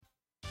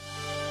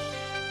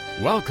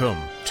Welcome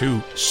to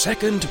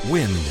Second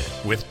Wind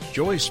with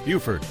Joyce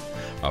Buford,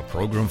 a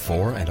program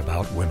for and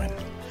about women.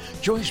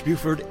 Joyce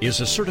Buford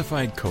is a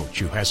certified coach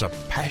who has a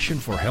passion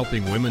for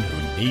helping women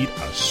who need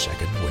a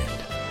second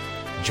wind.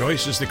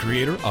 Joyce is the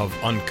creator of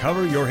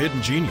Uncover Your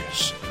Hidden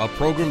Genius, a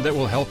program that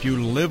will help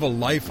you live a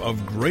life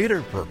of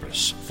greater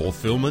purpose,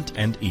 fulfillment,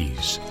 and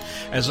ease.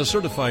 As a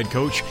certified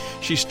coach,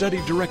 she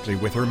studied directly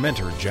with her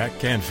mentor, Jack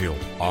Canfield,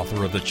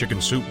 author of the Chicken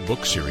Soup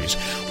book series,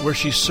 where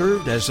she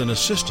served as an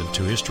assistant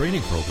to his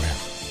training program.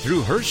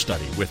 Through her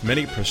study with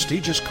many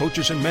prestigious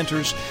coaches and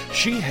mentors,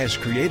 she has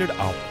created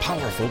a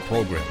powerful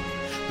program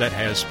that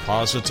has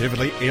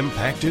positively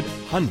impacted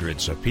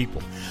hundreds of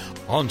people.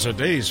 On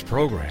today's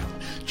program,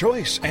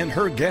 Joyce and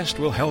her guest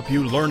will help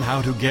you learn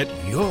how to get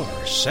your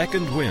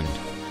second wind.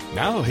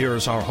 Now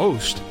here's our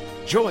host,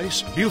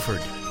 Joyce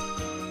Buford.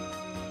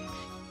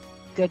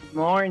 Good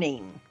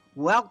morning.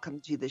 Welcome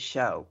to the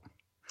show.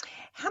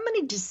 How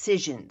many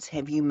decisions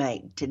have you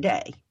made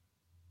today?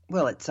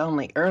 Well, it's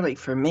only early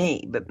for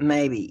me, but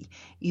maybe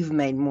you've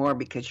made more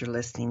because you're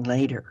listening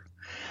later.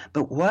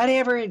 But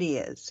whatever it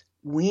is,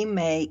 we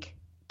make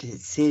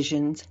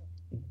decisions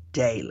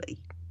daily.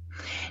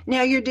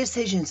 Now, your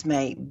decisions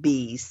may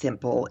be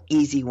simple,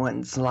 easy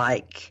ones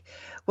like,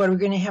 what are we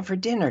going to have for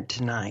dinner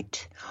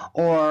tonight?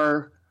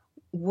 Or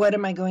what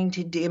am I going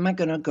to do? Am I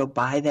going to go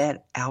buy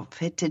that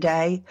outfit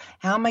today?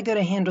 How am I going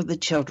to handle the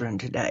children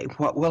today?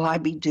 What will I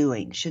be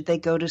doing? Should they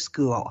go to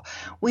school?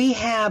 We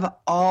have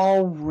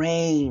all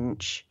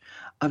range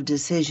of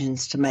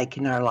decisions to make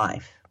in our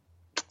life.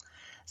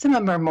 Some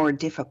of them are more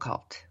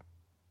difficult.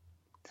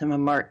 Some of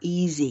them are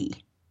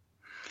easy.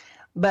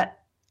 But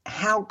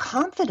how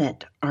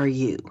confident are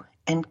you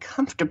and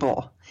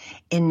comfortable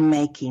in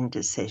making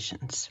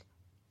decisions?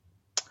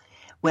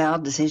 Well,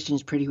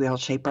 decisions pretty well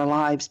shape our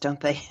lives, don't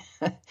they?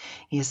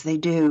 Yes, they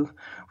do.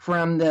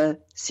 From the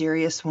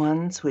serious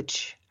ones,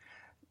 which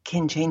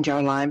can change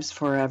our lives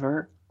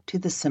forever, to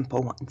the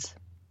simple ones.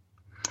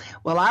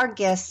 Well, our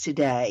guest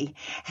today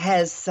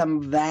has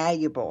some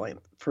valuable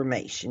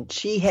information.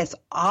 She has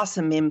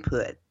awesome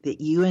input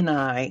that you and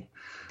I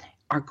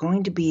are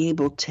going to be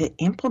able to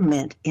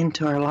implement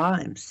into our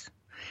lives.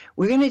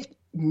 We're going to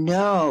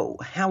know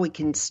how we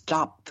can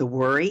stop the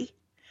worry.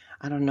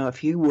 I don't know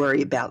if you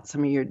worry about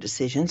some of your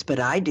decisions, but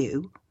I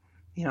do.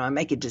 You know, I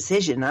make a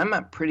decision. I'm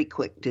a pretty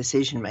quick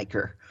decision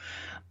maker.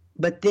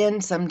 But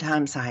then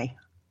sometimes I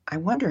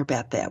wonder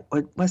about that.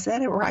 Was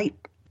that a right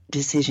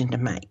decision to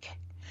make?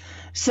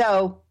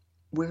 So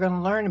we're going to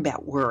learn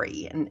about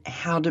worry and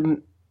how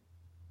to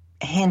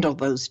handle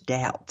those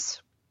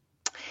doubts.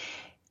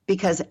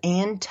 Because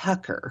Ann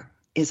Tucker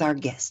is our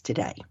guest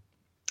today.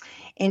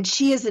 And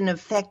she is an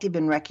effective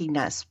and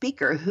recognized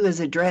speaker who has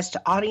addressed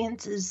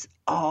audiences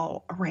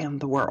all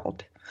around the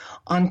world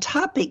on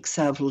topics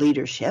of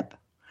leadership,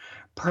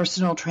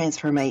 personal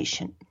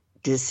transformation,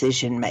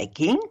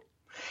 decision-making,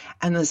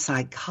 and the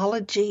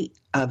psychology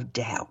of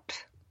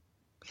doubt.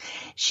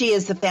 She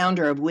is the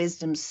founder of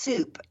Wisdom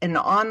Soup, an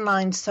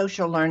online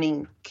social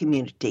learning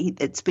community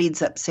that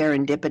speeds up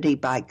serendipity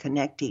by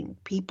connecting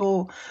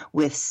people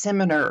with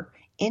similar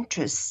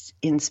interests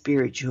in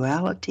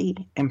spirituality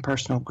and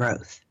personal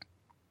growth.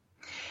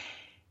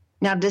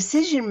 Now,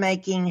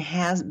 decision-making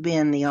has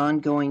been the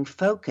ongoing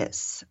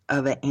focus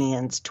of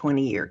Ann's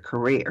 20-year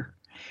career,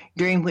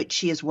 during which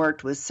she has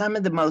worked with some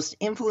of the most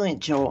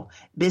influential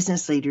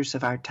business leaders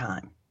of our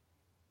time.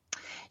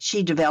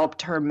 She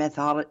developed her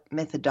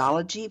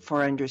methodology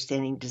for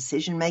understanding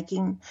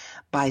decision-making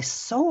by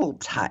soul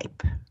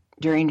type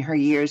during her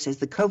years as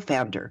the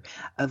co-founder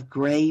of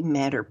Gray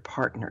Matter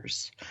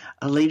Partners,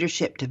 a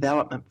leadership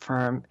development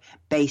firm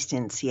based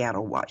in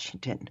Seattle,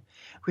 Washington,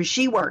 where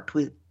she worked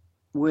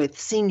with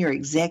senior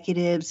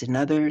executives and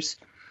others,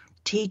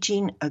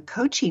 teaching a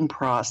coaching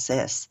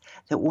process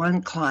that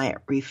one client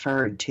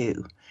referred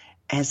to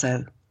as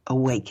a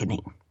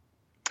awakening.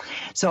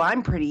 So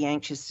I'm pretty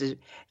anxious to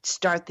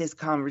start this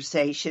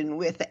conversation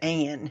with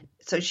Ann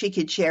so she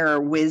could share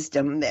her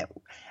wisdom. That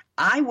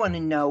I want to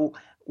know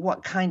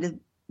what kind of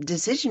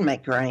decision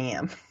maker I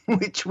am,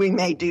 which we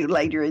may do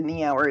later in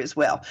the hour as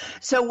well.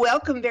 So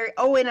welcome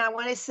and I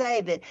want to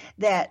say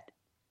that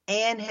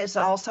Ann has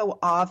also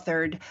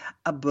authored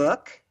a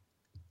book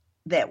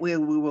that we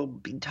will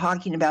be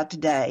talking about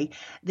today,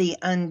 The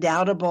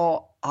Undoubtedly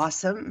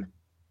Awesome,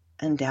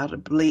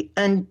 Undoubtedly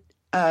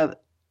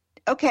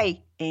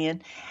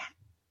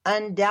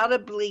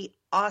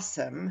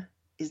Awesome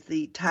is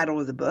the title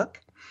of the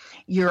book,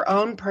 Your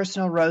Own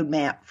Personal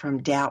Roadmap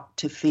from Doubt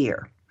to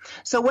Fear.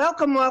 So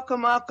welcome,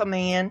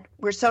 Ann.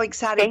 We're so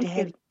excited to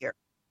have you here.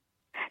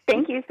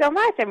 Thank you so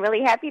much. I'm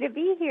really happy to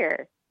be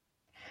here.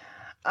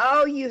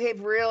 Oh, you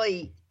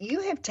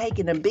have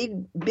taken a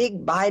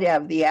big bite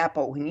out of the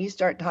apple when you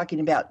start talking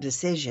about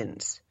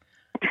decisions.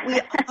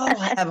 We all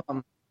have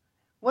them.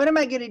 What am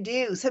I going to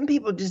do? Some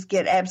people just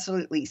get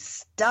absolutely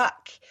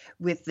stuck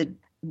with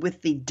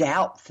the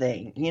doubt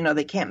thing. You know,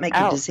 they can't make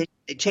a decision.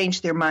 They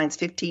change their minds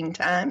 15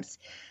 times.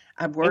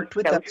 I've worked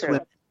with those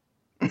women.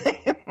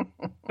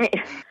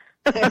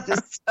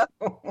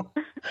 So,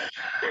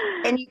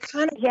 and you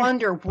kind of Yeah.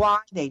 wonder why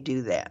they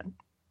do that.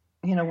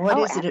 What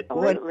Oh, is it?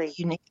 What absolutely. is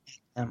unique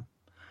about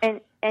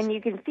them? And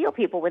you can feel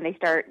people when they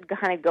start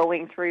kind of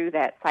going through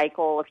that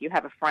cycle. If you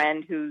have a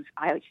friend who's,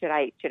 should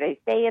I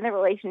stay in the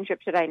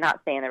relationship? Should I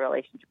not stay in the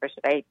relationship? Or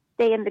should I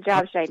stay in the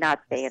job? Should I not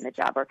stay in the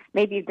job? Or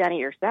maybe you've done it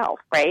yourself,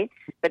 right?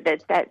 But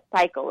that's that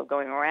cycle of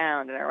going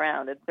around and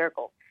around in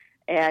circles.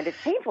 And it's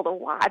painful to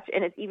watch,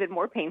 and it's even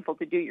more painful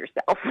to do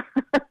yourself.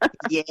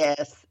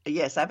 Yes,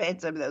 I've had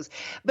some of those.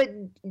 But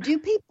do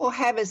people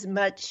have as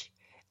much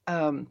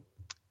um,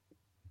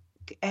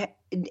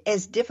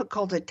 as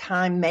difficult a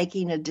time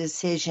making a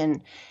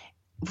decision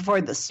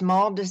for the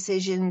small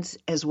decisions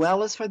as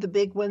well as for the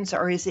big ones,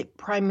 or is it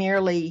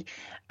primarily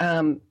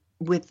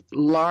with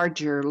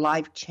larger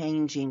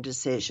life-changing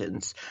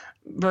decisions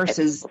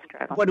versus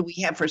what do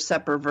we have for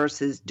supper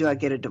versus do I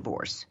get a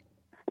divorce?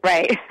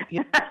 Right.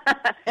 Yeah.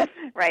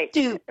 Right.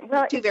 Two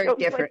very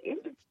different.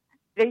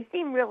 They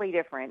seem really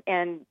different,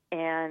 and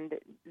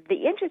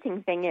the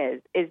interesting thing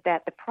is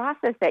that the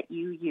process that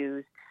you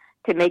use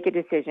to make a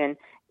decision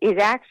is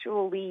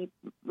actually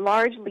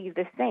largely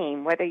the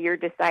same, whether you're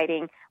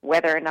deciding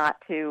whether or not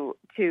to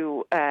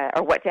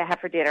or what to have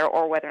for dinner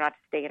or whether or not to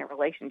stay in a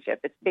relationship.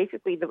 It's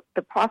basically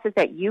the process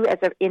that you as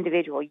an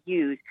individual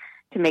use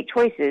to make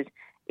choices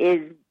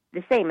is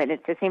the same, and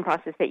it's the same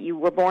process that you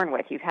were born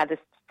with. You've had this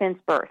since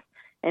birth,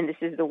 and this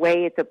is the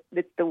way it's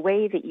the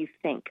way that you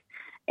think.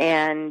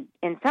 And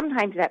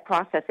sometimes that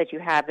process that you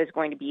have is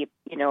going to be,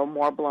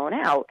 more blown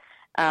out.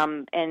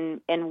 And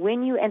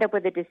when you end up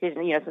with a decision,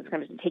 so it's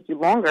going to take you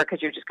longer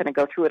because you're just going to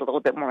go through it a little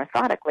bit more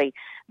methodically.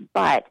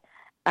 But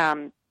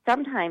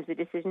sometimes the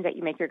decisions that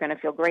you make, you're going to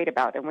feel great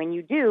about. And when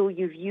you do,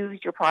 you've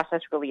used your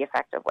process really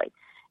effectively.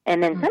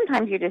 And then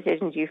sometimes your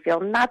decisions you feel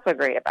not so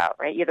great about,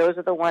 right? Those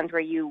are the ones where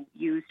you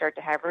start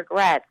to have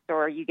regrets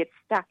or you get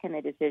stuck in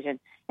the decision.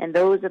 And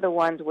those are the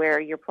ones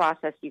where your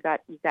process, you got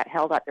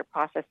held up, your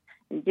process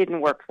didn't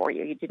work for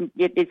you.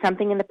 You did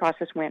something in the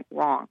process went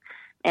wrong.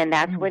 And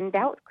that's when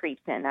doubt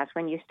creeps in. That's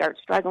when you start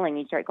struggling.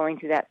 You start going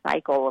through that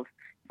cycle of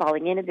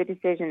falling into the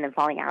decision and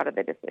falling out of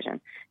the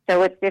decision.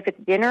 So if it's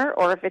dinner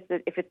or if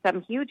it's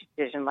some huge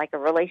decision like a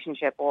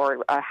relationship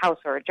or a house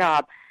or a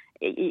job,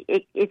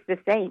 it's the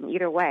same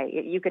either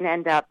way. You can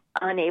end up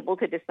unable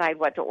to decide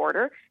what to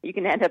order. You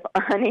can end up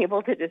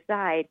unable to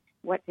decide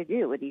what to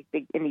do with these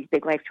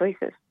big life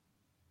choices.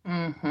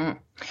 Mm-hmm.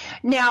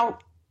 Now,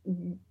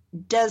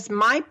 does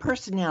my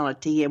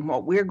personality and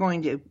what you're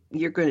going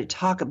to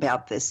talk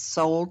about, this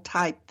soul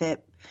type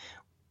that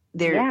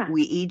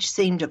we each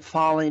seem to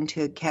fall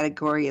into a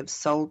category of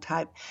soul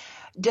type,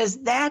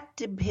 does that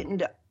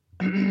depend?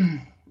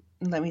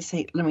 Let me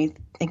think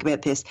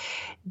about this.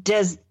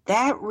 Does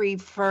that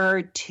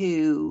refer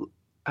to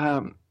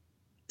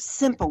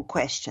simple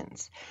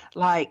questions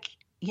like,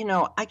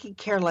 I could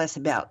care less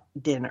about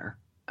dinner,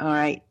 all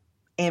right?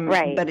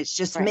 But it's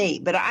just me.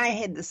 But I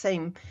had the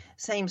same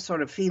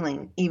sort of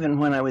feeling even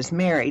when I was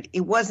married.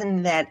 It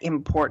wasn't that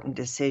important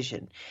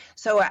decision.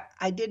 So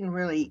I didn't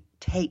really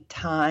take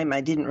time.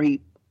 I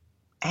didn't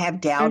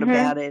have doubt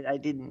about it. I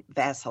didn't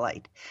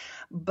vacillate.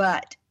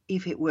 But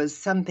if it was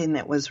something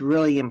that was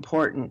really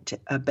important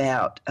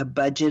about a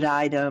budget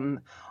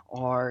item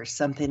or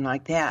something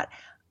like that,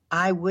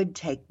 I would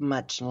take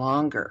much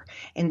longer.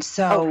 And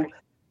so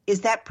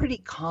is that pretty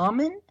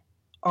common?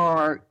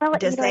 Or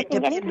does that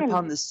depend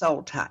upon the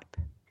soul type?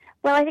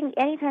 Well, I think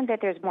anytime that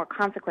there's more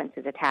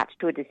consequences attached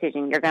to a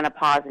decision, you're going to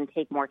pause and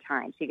take more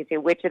time. So you can say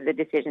which of the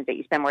decisions that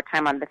you spend more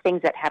time on, the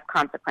things that have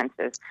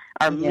consequences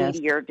are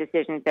meatier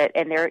decisions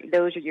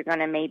those you're going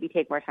to maybe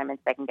take more time and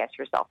second guess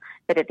yourself.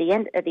 But at the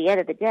end of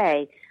the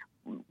day,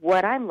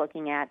 what I'm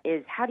looking at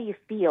is how do you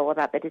feel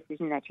about the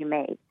decision that you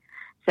made?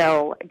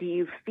 So do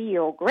you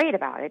feel great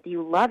about it? Do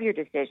you love your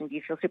decision? Do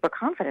you feel super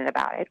confident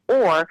about it?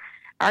 Or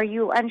are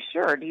you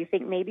unsure? Do you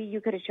think maybe you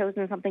could have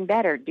chosen something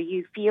better? Do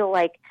you feel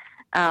like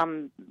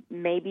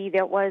maybe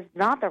that was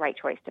not the right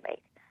choice to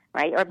make,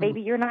 right? Or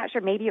maybe you're not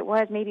sure. Maybe it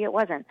was, maybe it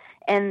wasn't.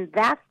 And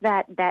that's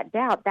that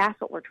doubt. That's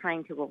what we're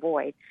trying to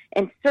avoid.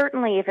 And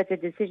certainly if it's a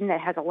decision that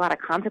has a lot of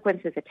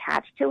consequences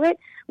attached to it,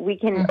 we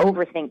can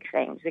overthink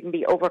things. We can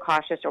be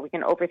overcautious or we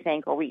can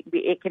overthink or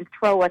it can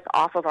throw us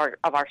off of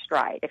our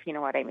stride, if you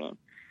know what I mean.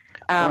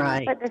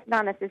 But that's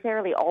not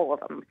necessarily all of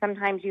them.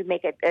 Sometimes you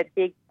make a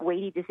big,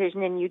 weighty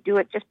decision and you do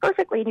it just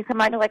perfectly and you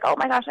come out and you're like, oh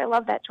my gosh, I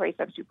love that choice.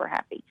 I'm super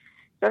happy.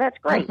 So that's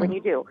great when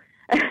you do.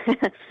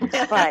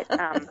 But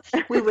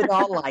we would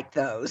all like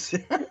those.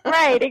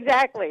 Right,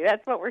 exactly.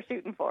 That's what we're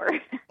shooting for.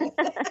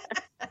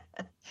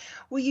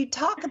 Well, you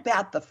talk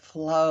about the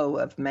flow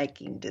of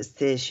making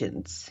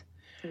decisions.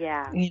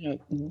 Yeah.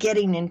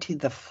 Getting into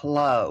the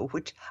flow,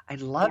 which I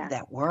love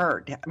that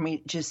word. I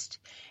mean, it just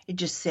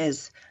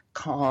says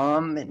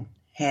calm and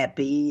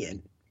happy,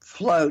 and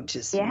flow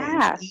just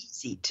means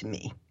easy to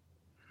me.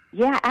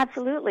 Yeah,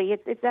 absolutely.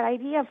 It's that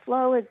idea of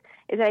flow is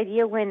an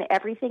idea when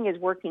everything is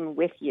working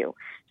with you.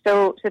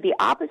 So the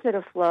opposite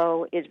of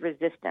flow is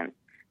resistance.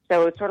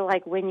 So it's sort of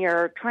like when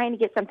you're trying to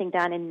get something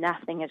done and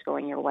nothing is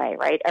going your way,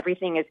 right?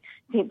 Things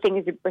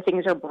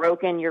are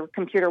broken. Your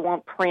computer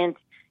won't print.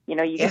 You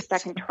know, you get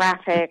stuck in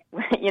traffic.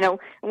 You know,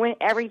 when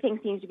everything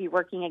seems to be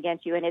working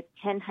against you, and it's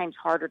 10 times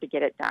harder to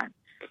get it done.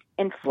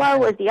 And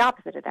flow is the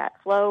opposite of that.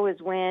 Flow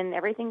is when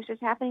everything's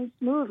just happening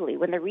smoothly,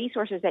 when the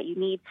resources that you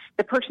need,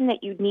 the person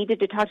that you needed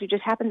to talk to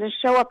just happens to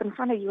show up in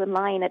front of you in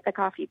line at the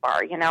coffee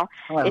bar, you know.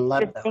 Oh, I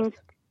love those.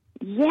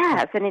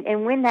 Yes,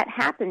 and when that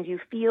happens, you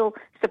feel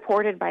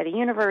supported by the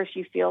universe.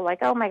 You feel like,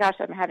 oh my gosh,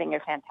 I'm having a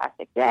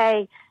fantastic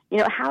day. You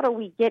know, how do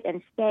we get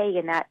and stay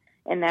in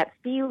that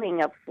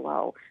feeling of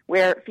flow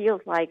where it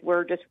feels like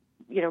we're just,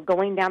 you know,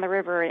 going down the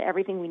river and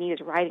everything we need is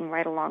riding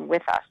right along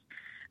with us.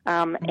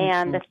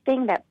 And the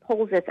thing that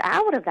pulls us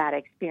out of that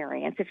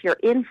experience, if you're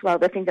in flow,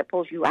 the thing that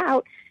pulls you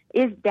out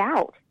is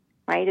doubt,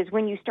 right? Is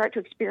when you start to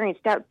experience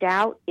doubt.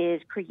 Doubt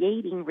is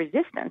creating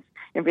resistance,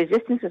 and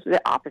resistance is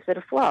the opposite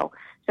of flow.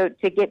 So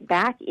to get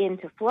back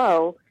into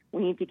flow,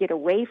 we need to get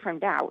away from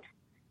doubt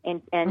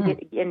and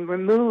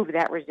remove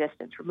that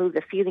resistance, remove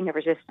the feeling of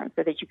resistance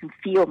so that you can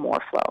feel more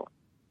flow.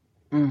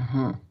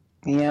 Mm-hmm.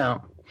 Yeah.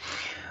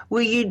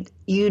 Well,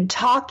 you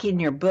talk in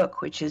your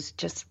book, which is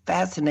just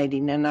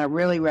fascinating, and I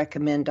really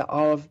recommend to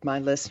all of my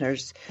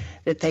listeners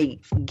that they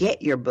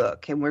get your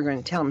book, and we're going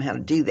to tell them how to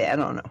do that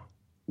on a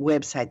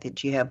website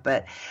that you have.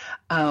 But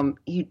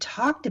you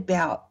talked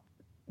about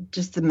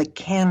just the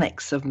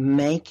mechanics of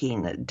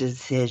making a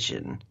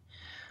decision,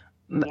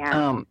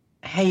 how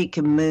you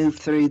can move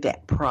through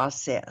that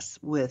process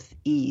with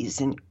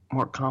ease and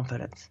more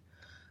confidence.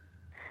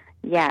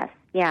 Yes,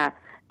 yeah.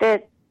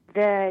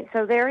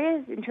 So there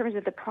is, in terms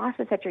of the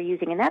process that you're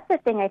using, and that's the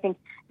thing I think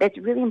that's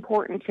really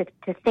important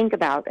to think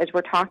about as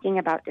we're talking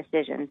about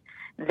decisions,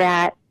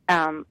 that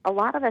a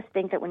lot of us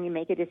think that when you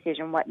make a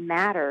decision, what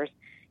matters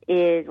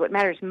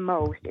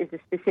most is the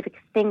specific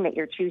thing that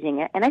you're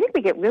choosing. And I think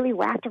we get really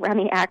whacked around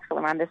the axle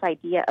around this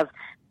idea of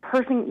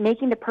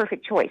making the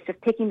perfect choice, of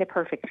picking the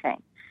perfect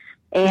thing.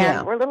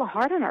 And we're a little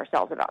hard on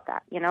ourselves about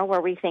that, you know,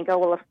 where we think,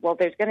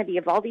 there's going to be,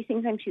 of all these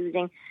things I'm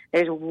choosing,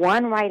 there's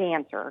one right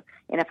answer.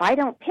 And if I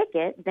don't pick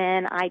it,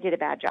 then I did a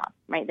bad job,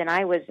 right? Then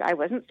I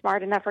wasn't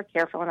smart enough or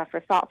careful enough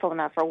or thoughtful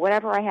enough or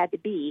whatever I had to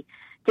be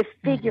to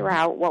figure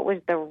out what was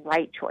the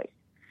right choice.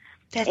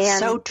 That's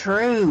so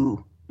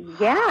true.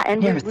 Yeah,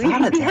 and we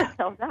really beat that.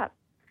 ourselves up.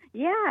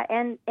 Yeah,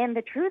 and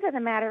the truth of the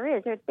matter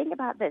is, think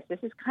about this. This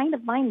is kind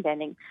of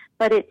mind-bending,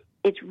 but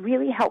it's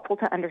really helpful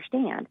to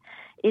understand,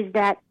 is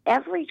that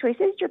every choice,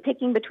 you're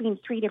picking between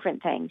three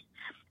different things.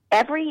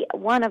 Every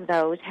one of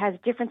those has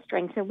different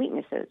strengths and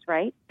weaknesses,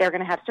 right? They're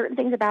going to have certain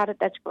things about it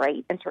that's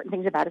great and certain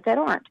things about it that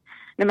aren't,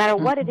 no matter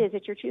what it is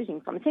that you're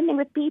choosing from. Same thing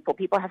with people.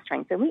 People have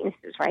strengths and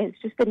weaknesses, right?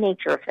 It's just the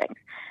nature of things.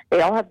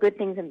 They all have good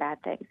things and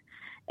bad things.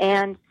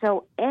 And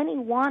so any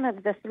one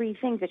of the three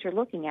things that you're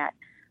looking at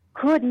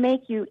could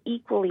make you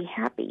equally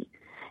happy.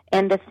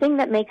 And the thing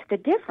that makes the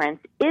difference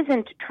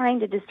isn't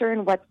trying to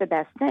discern what's the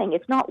best thing.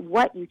 It's not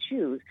what you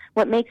choose.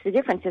 What makes the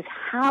difference is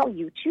how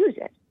you choose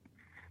it.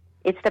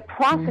 It's the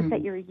process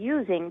that you're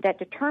using that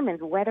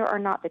determines whether or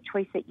not the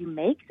choice that you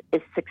make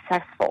is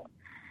successful.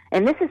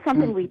 And this is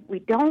something we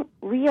don't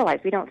realize,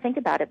 we don't think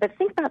about it. But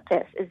think about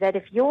this, is that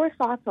if your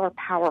thoughts are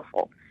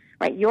powerful,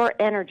 right, your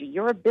energy,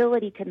 your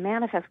ability to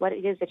manifest what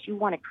it is that you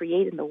want to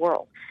create in the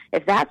world,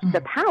 if that's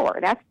the power,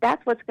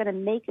 that's what's going to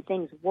make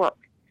things work.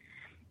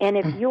 And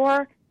if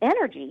your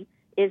energy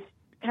is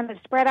kind of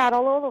spread out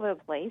all over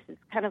the place, it's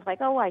kind of like,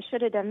 oh, I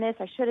should have done this,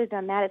 I should have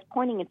done that, it's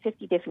pointing in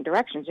 50 different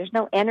directions. There's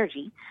no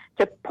energy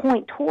to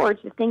point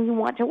towards the thing you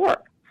want to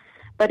work.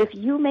 But if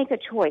you make a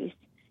choice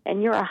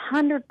and you're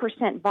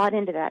 100% bought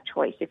into that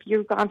choice, if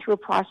you've gone through a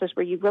process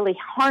where you really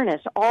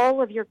harness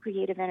all of your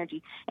creative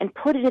energy and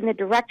put it in the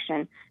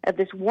direction of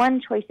this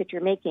one choice that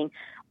you're making,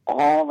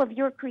 all of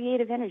your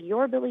creative energy,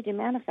 your ability to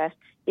manifest,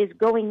 is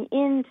going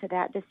into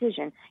that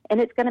decision,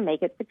 and it's going to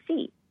make it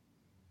succeed.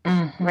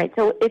 Right?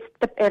 So it's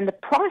the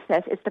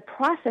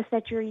process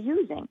that you're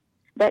using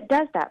that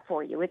does that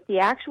for you. It's the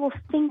actual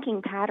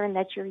thinking pattern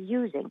that you're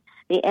using,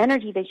 the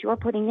energy that you're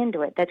putting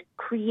into it, that's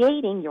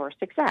creating your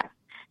success.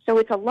 So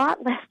it's a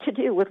lot less to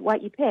do with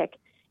what you pick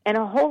and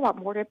a whole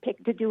lot more to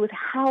do with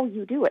how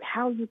you do it,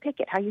 how you pick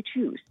it, how you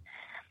choose.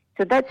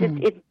 So that's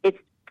it's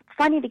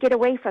funny to get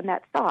away from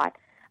that thought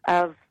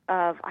of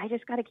I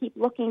just got to keep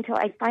looking till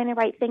I find the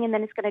right thing, and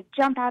then it's going to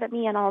jump out at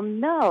me, and I'll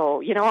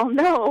know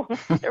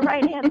the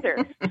right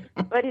answer.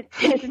 But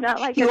it's not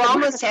like you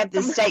almost have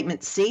the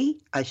statement. See,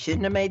 I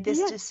shouldn't have made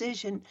this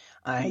decision.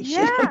 I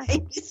should have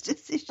made this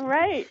decision.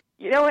 Right.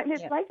 And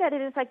it's like that.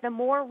 It is like the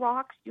more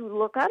rocks you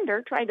look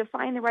under trying to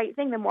find the right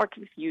thing, the more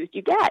confused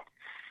you get.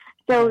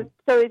 So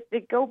it's to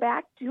go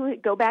back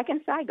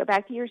inside, go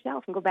back to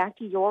yourself, and go back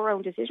to your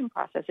own decision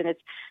process. And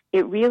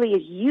it really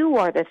is, you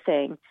are the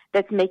thing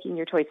that's making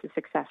your choices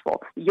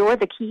successful. You're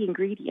the key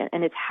ingredient,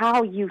 and it's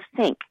how you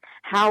think,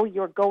 how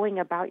you're going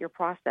about your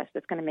process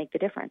that's going to make the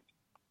difference.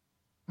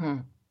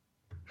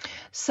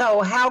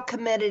 So how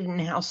committed and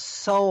how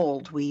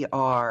sold we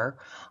are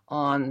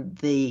on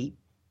the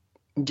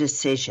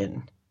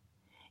decision.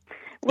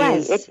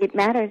 Right. It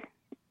matters.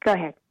 Go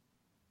ahead.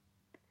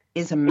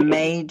 is a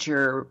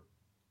major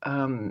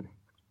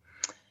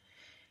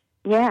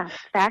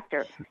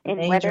factor in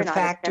major whether or not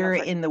factor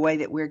in the way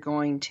that we're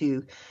going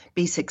to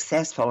be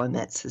successful in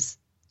that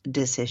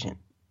decision.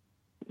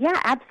 Yeah,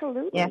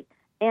 absolutely. Yeah.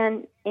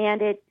 And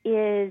it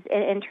is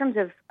in terms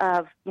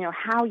of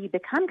how you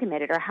become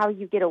committed or how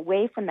you get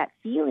away from that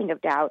feeling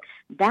of doubt.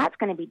 That's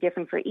going to be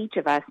different for each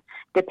of us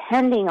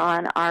depending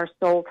on our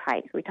soul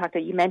types.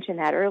 You mentioned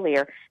that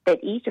earlier,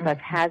 that each of us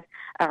has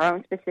our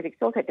own specific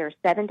soul type. There are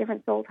 7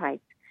 different soul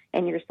types,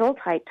 and your soul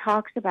type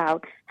talks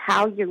about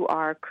how you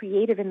are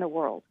creative in the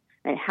world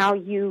and how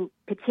you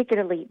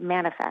particularly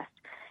manifest,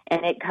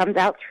 and it comes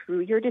out through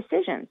your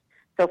decisions.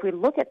 So if we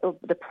look at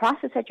the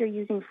process that you're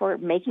using for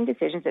making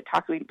decisions,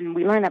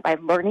 we learn that by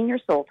learning your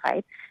soul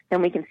type,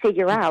 then we can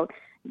figure out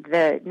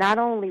not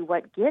only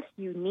what gifts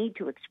you need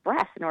to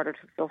express in order to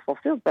feel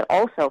fulfilled, but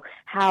also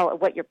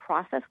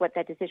what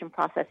that decision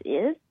process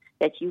is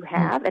that you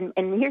have. And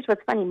here's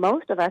what's funny: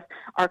 most of us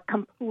are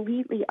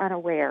completely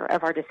unaware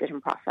of our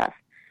decision process.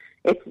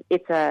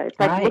 It's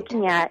like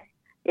looking at,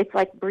 it's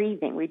like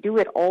breathing. We do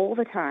it all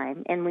the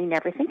time, and we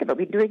never think about it.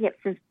 We've been doing it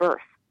since birth.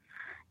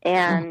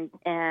 And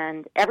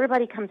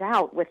everybody comes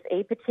out with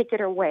a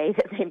particular way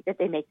that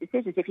they make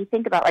decisions. If you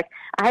think about, like,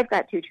 I've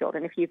got 2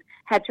 children. If you've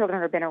had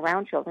children or been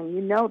around children,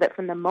 you know that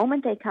from the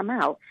moment they come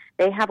out,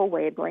 they have a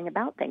way of going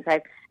about things.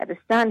 I have a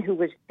son who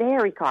was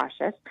very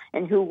cautious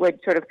and who would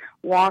sort of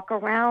walk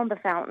around the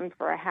fountain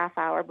for a half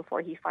hour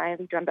before he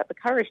finally drummed up the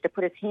courage to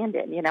put his hand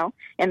in,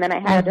 And then I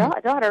had a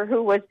daughter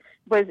who was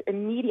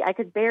immediate. I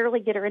could barely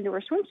get her into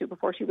her swimsuit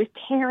before she was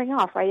tearing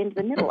off right into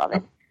the middle of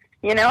it,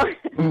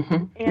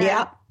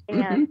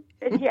 And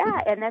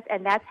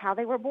and that's how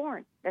they were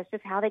born. That's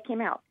just how they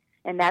came out,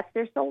 and that's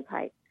their soul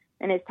type.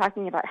 And it's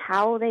talking about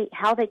how they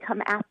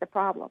come at the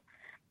problem.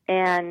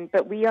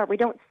 But we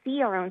don't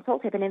see our own soul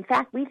type, and in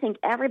fact, we think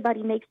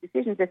everybody makes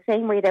decisions the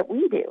same way that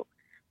we do.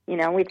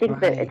 We think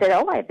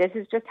that this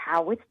is just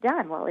how it's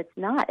done. Well, it's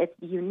not. It's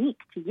unique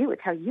to you.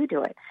 It's how you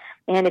do it.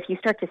 And if you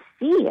start to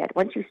see it,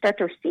 once you start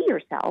to see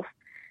yourself,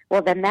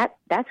 well, then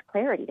that's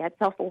clarity. That's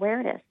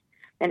self-awareness.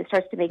 And it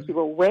starts to make you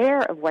aware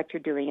of what you're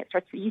doing.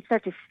 You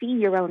start to see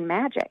your own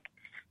magic,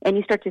 and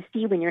you start to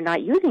see when you're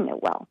not using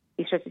it well.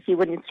 You start to see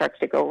when it starts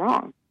to go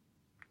wrong.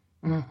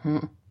 Mm-hmm.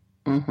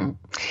 Mm-hmm.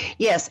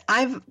 Yes,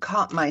 I've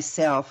caught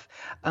myself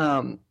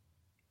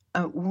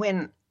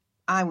when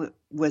I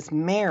was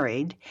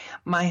married.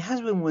 My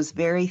husband was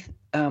very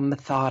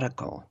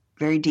methodical,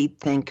 very deep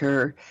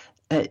thinker.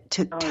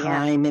 Took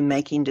time in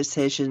making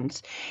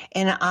decisions.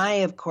 And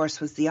I, of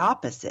course, was the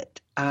opposite.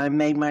 I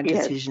made my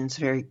decisions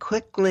very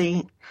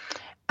quickly.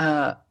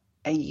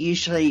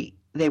 Usually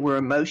they were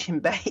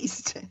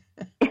emotion-based.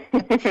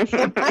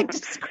 Am I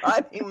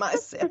describing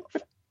myself?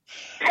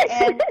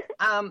 And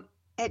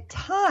at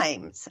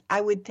times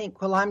I would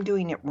think, well, I'm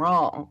doing it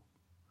wrong.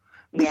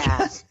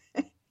 Because,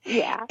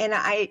 And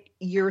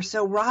you're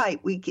so right.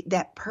 We get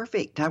that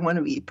perfect. I want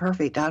to be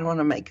perfect. I don't want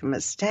to make a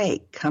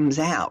mistake comes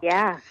out.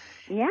 Yeah.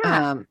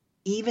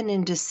 Even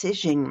in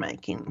decision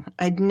making,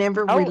 I'd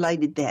never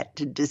related that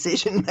to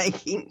decision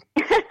making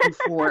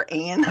before,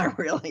 and I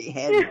really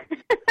hadn't.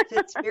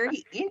 It's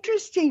very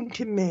interesting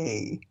to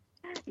me.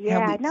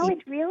 Yeah,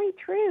 it's really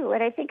true.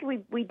 And I think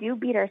we do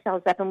beat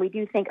ourselves up, and we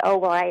do think,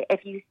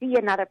 if you see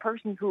another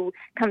person who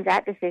comes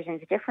at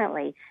decisions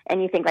differently,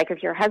 and you think, like,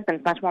 if your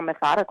husband's much more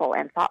methodical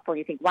and thoughtful,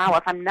 you think, wow,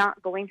 if I'm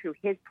not going through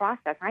his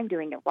process, I'm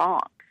doing it wrong.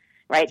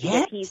 Right?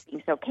 Yes. Because he's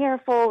being so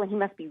careful, and he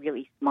must be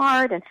really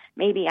smart, and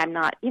maybe I'm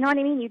not. You know what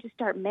I mean? You just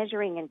start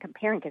measuring and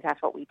comparing, because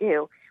that's what we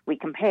do. We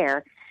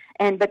compare.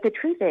 But the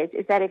truth is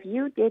that if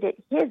you did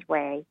it his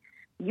way,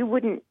 you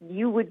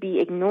would be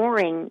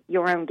ignoring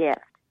your own gift.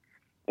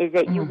 Is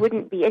that you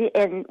wouldn't be,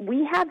 and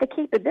we have the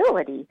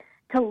capability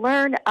to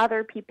learn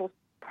other people's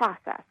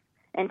process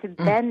and to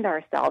bend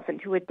ourselves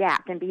and to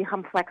adapt and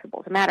become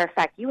flexible. As a matter of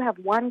fact, you have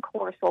one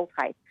core soul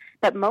type,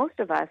 but most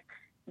of us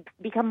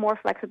become more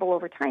flexible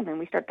over time, and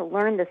we start to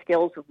learn the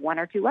skills of 1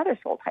 or 2 other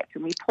soul types,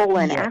 and we pull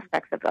in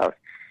aspects of those.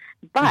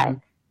 But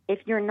if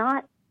you're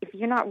not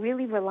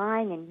really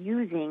relying and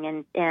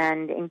using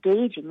and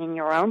engaging in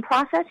your own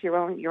process, your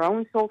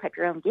own soul type,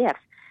 your own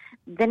gifts,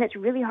 then it's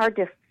really hard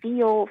to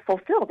feel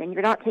fulfilled, and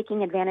you're not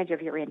taking advantage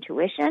of your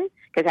intuition,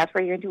 because that's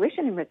where your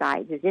intuition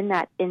resides, is in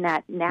that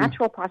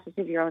natural process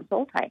of your own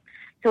soul type.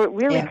 So it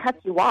really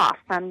cuts you off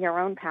from your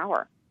own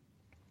power.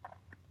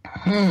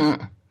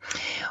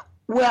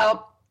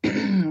 Well,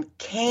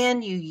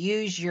 can you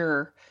use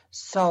your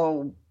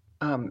soul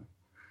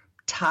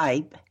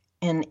type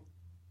and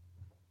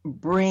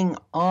bring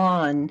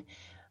on,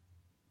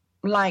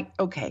 like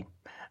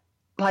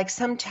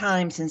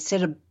sometimes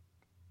instead of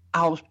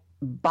I'll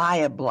buy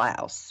a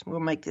blouse.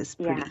 We'll make this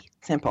pretty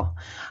simple.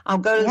 I'll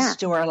go to the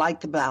store. I like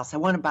the blouse. I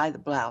want to buy the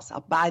blouse.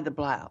 I'll buy the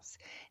blouse.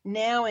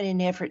 Now, in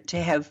an effort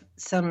to have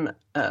some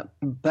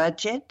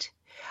budget,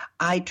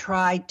 I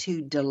try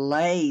to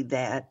delay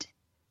that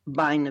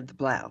buying of the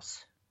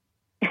blouse,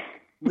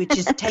 which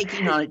is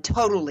taking on a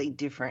totally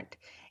different.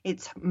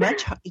 It's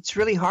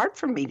really hard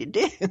for me to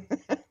do.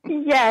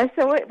 Yeah.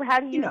 So how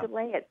do you You know,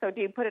 delay it? So do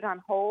you put it on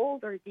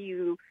hold, or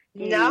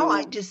no,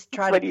 I just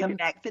try to come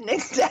back the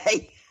next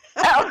day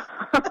Oh.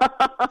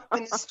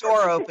 when the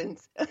store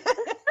opens.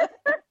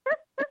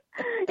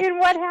 And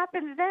what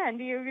happens then?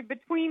 Do you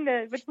between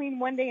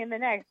one day and the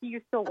next? Do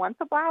you still want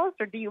the blouse,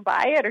 or do you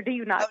buy it, or do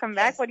you not come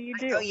back? What do you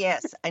do? Oh,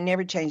 yes. I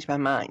never change my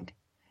mind.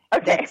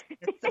 Okay.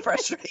 That's the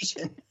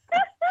frustration.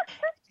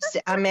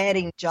 I'm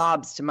adding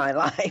jobs to my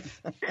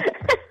life.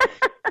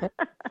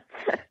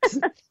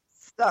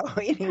 So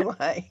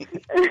anyway,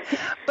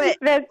 but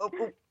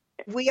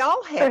we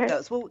all have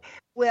those.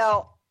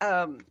 Well,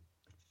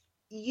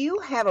 you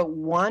have a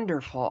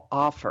wonderful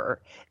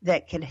offer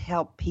that can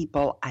help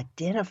people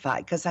identify,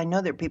 because I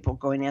know there are people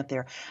going out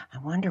there, I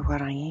wonder what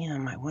I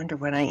am. I wonder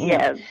what I am.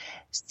 Yes.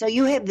 So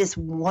you have this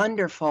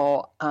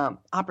wonderful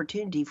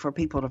opportunity for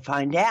people to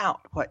find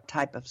out what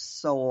type of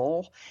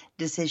soul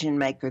decision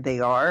maker they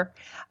are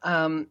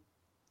on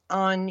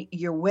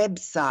your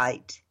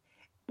website.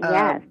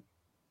 Yes.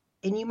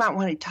 And you might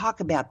want to talk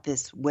about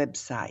this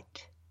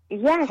website.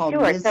 Yeah,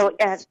 sure. Liz. So,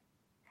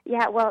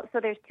 so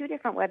there's two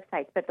different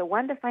websites, but the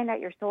one to find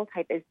out your soul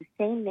type is the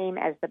same name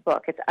as the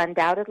book. It's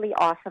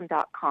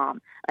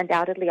undoubtedlyawesome.com,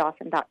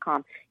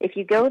 undoubtedlyawesome.com. If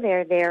you go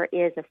there, there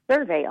is a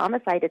survey on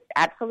the site. It's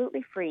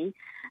absolutely free.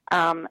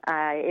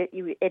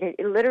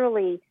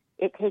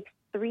 It takes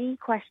 3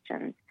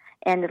 questions,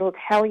 and it'll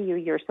tell you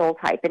your soul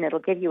type, and it'll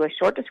give you a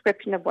short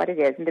description of what it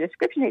is. And the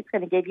description it's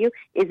going to give you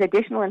is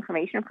additional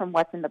information from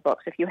what's in the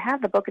book. So if you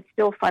have the book, it's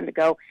still fun to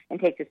go and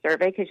take the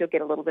survey because you'll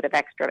get a little bit of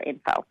extra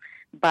info.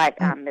 But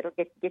it'll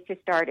get you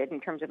started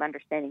in terms of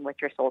understanding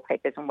what your soul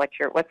type is and what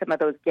some of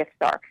those gifts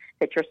are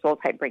that your soul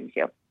type brings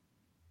you.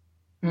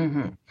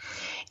 Mm-hmm.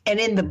 And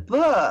in the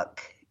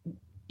book,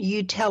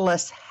 you tell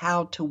us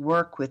how to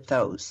work with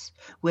our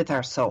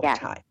soul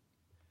type.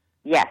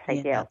 Yes,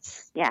 I do.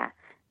 Yeah.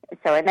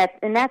 So,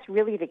 and that's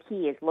really the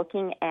key, is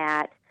looking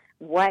at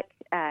what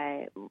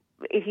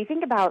if you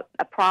think about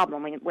a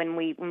problem when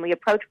we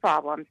approach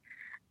problems.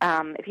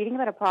 If you think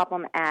about a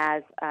problem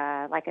as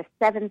like a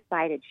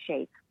 7-sided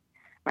shape,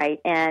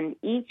 right, and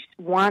each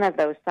one of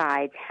those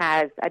sides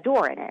has a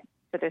door in it.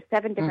 So there's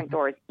 7 different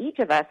doors. Each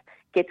of us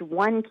gets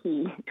one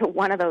key to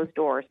one of those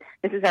doors.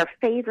 This is our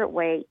favorite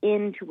way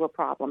into a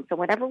problem. So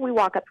whenever we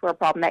walk up to a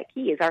problem, that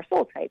key is our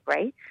soul type,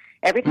 right?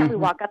 Every time we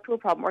walk up to a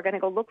problem, we're going to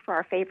go look for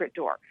our favorite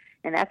door,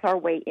 and that's our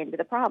way into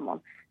the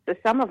problem. So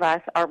some of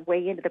us are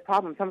way into the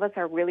problem. Some of us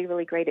are really,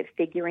 really great at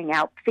figuring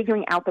out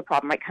the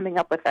problem, right, coming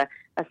up with a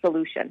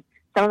solution.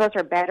 Some of us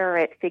are better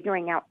at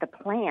figuring out the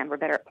plan. We're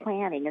better at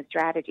planning and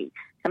strategy.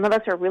 Some of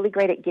us are really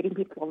great at getting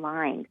people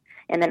aligned.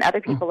 And then other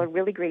people are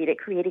really great at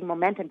creating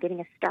momentum, getting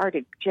us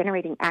started,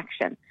 generating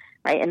action,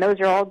 right? And those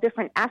are all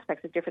different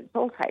aspects of different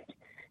soul types.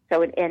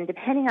 So, and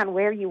depending on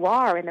where you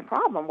are in the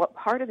problem, what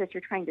part of this you're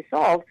trying to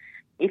solve,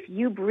 if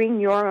you bring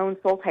your own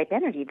soul type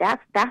energy,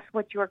 that's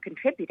what you're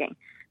contributing.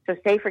 So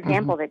say, for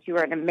example, that you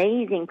are an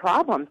amazing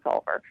problem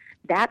solver.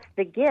 That's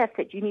the gift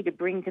that you need to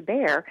bring to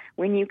bear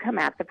when you come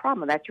at the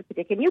problem. That's your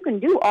particular. And you can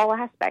do all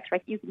aspects,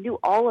 right? You can do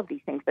all of these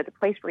things, but the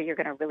place where you're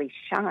going to really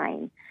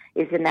shine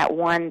is in that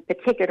one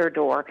particular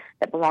door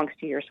that belongs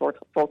to your soul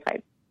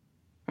type.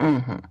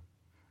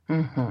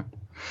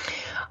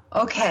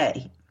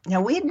 Okay.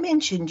 Now, we had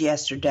mentioned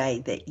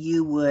yesterday that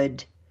you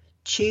would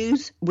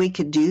choose. We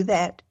could do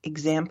that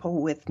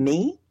example with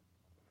me.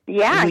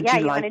 Yeah, would you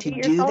like to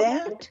do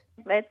that?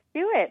 Let's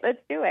do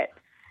it.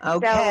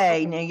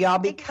 Okay, now y'all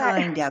be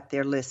kind out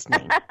there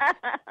listening.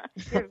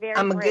 You're very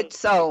I'm brave. a good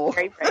soul.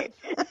 Very brave.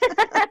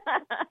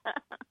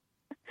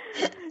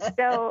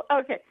 So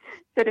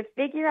to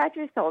figure out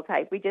your soul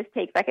type, we just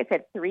take, like I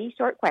said, 3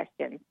 short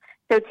questions.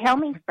 So tell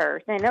me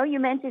first, and I know you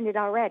mentioned it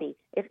already,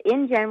 if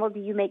in general, do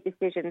you make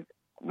decisions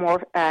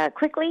more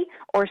quickly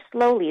or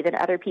slowly than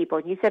other people?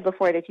 You said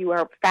before that you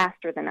are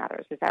faster than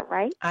others. Is that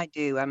right? I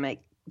do. I make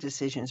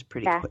decisions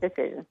pretty fast quick.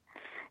 Decisions.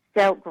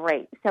 So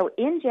great. So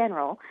in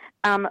general,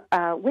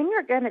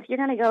 if you're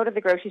gonna go to the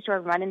grocery store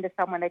and run into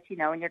someone that you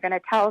know, and you're gonna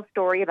tell a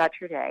story about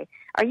your day,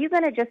 are you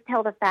gonna just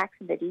tell the facts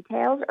and the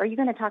details, or are you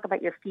gonna talk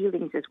about your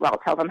feelings as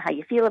well? Tell them how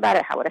you feel about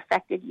it, how it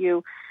affected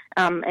you,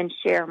 and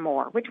share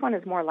more. Which one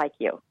is more like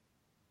you?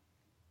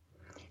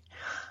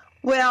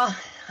 Well,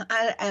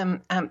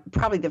 I'm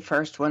probably the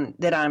first one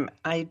that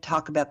I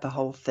talk about the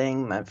whole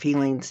thing, my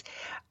feelings.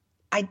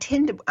 I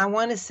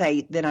want to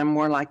say that I'm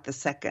more like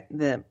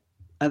the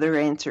other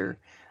answer,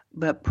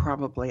 but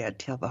probably I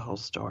tell the whole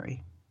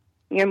story.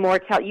 You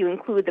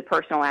include the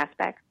personal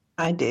aspect?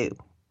 I do,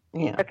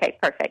 yeah. Okay,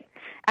 perfect.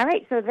 All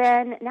right, so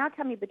then now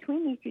tell me,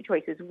 between these 2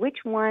 choices, which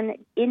one,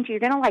 you're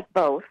going to like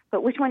both,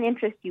 but which one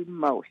interests you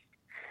most?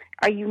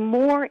 Are you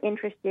more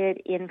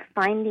interested in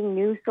finding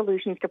new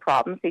solutions to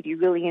problems? So do you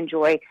really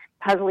enjoy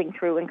puzzling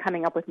through and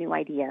coming up with new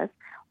ideas?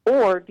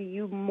 Or do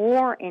you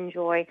more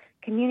enjoy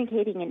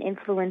communicating and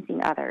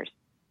influencing others?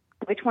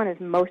 Which one is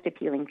most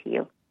appealing to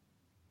you?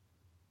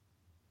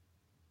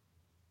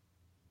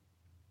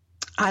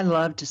 I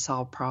love to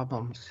solve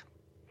problems.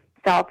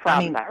 Solve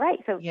problems, all right.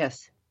 So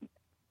yes.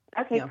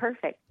 Okay, yeah.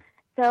 Perfect.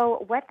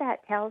 So what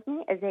that tells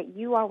me is that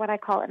you are what I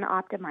call an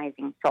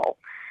optimizing soul.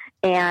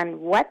 And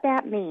what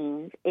that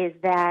means is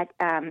that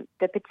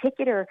the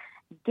particular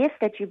gift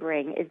that you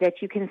bring is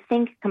that you can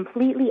think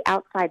completely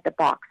outside the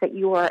box, that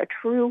you are a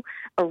true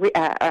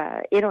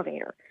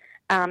innovator,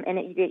 and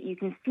that you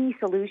can see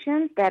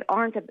solutions that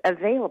aren't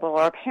available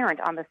or apparent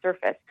on the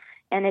surface.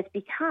 And it's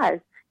because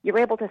you're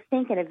able to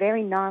think in a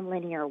very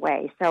nonlinear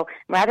way. So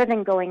rather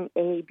than going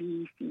A,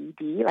 B, C,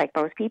 D like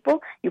most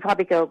people, you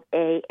probably go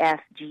A, F,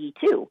 G,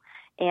 2.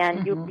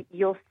 And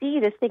you'll see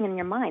this thing in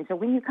your mind. So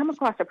when you come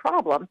across a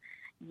problem,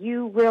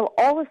 you will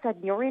all of a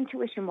sudden, your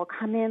intuition will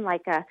come in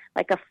like a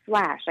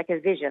flash, like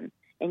a vision,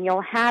 and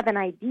you'll have an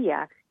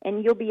idea,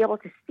 and you'll be able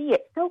to see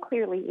it so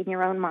clearly in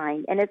your own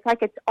mind, and it's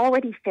like it's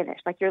already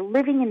finished, like you're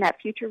living in that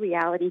future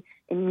reality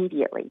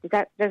immediately. Does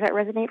that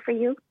resonate for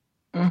you?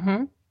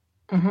 Mm-hmm.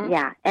 Mm-hmm.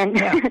 Yeah, and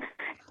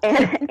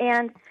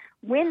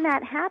when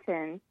that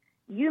happens,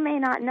 you may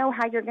not know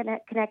how you're going to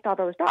connect all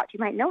those dots. You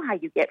might know how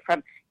you get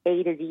from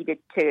A to Z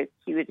to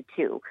Q to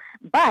 2,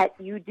 but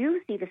you do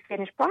see the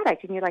finished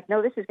product, and you're like,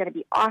 no, this is going to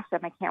be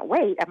awesome. I can't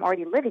wait. I'm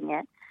already living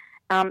it.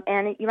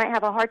 And you might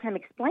have a hard time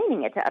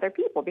explaining it to other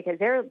people because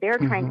they're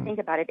trying to think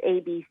about it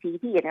A, B, C,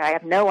 D, and I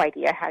have no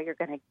idea how you're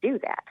going to do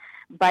that.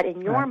 But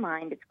in your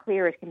mind, it's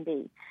clear as can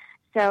be.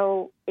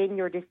 So in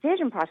your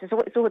decision process,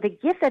 so the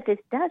gift that this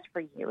does for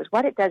you is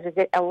what it does is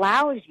it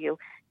allows you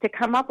to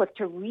come up with,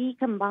 to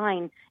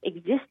recombine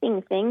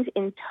existing things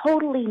in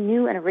totally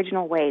new and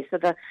original ways. So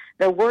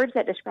the words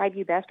that describe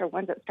you best are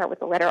ones that start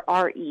with the letter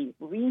R-E,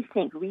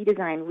 rethink,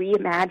 redesign,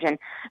 reimagine,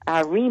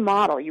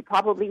 remodel. You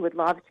probably would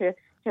love to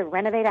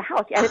renovate a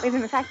house.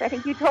 In fact, I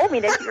think you told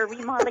me that you're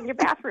remodeling your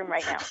bathroom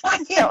right now.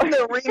 I am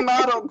the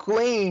remodel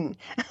queen.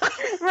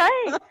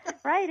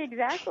 Right,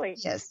 exactly.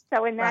 Yes.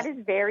 So, and that is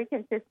very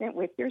consistent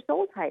with your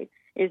soul type,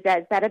 is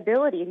that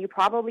ability, and you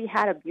probably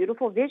had a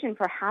beautiful vision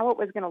for how it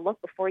was going to look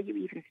before you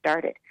even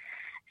started.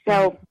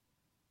 So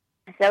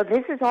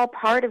this is all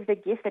part of the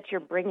gift that you're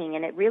bringing,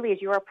 and it really is,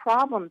 you're a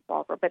problem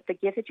solver, but the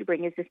gift that you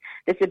bring is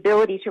this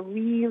ability to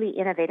really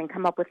innovate and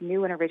come up with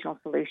new and original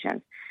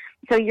solutions.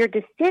 So your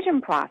decision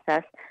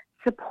process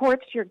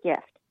supports your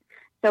gift.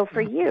 So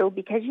for you,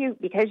 because you're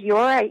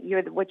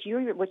what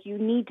you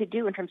need to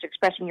do in terms of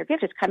expressing your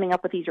gift is coming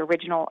up with these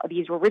original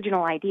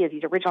ideas,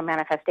 these original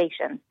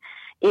manifestations,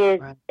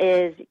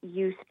 is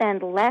you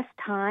spend less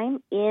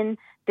time in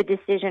the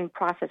decision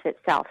process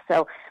itself.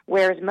 So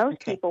whereas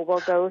most people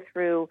will go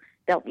through,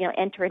 they'll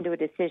enter into a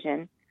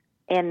decision,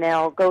 and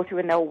they'll go through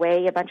and they'll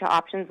weigh a bunch of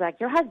options like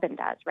your husband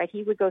does, right?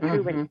 He would go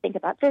through and think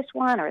about this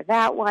one or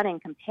that one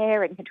and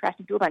compare and contrast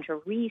and do a bunch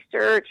of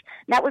research.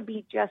 That would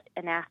be just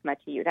anathema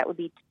to you. That would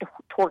be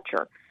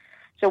torture.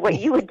 So what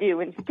you would do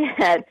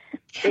instead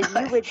is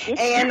you would...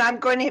 And I'm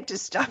going to have to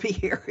stop you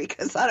here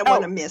because I don't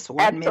want to miss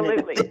one minute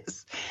of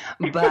this.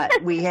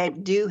 But we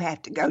do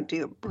have to go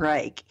to a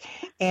break.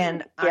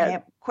 And I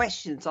have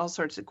questions, all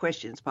sorts of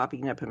questions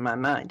popping up in my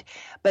mind.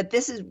 But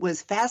this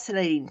was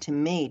fascinating to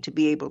me to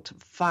be able to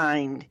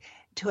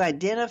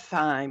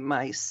identify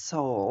my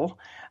soul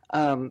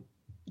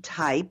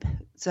type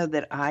so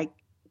that I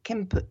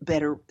can put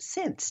better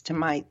sense to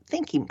my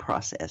thinking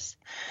process.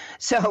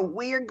 So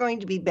we are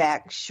going to be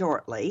back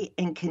shortly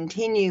and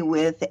continue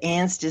with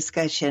Ann's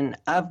discussion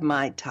of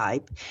my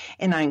type.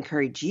 And I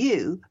encourage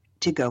you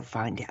to go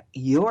find out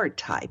your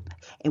type.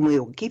 And we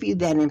will give you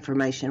that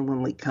information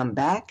when we come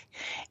back.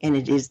 And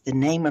it is the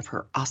name of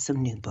her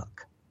awesome new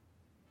book.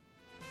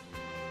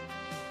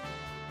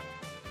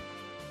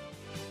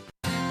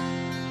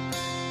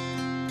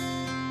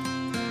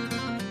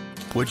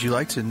 Would you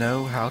like to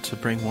know how to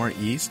bring more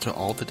ease to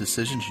all the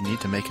decisions you need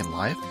to make in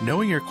life?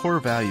 Knowing your core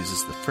values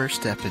is the first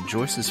step in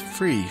Joyce's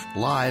free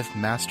live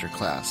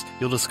masterclass.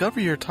 You'll discover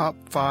your top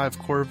 5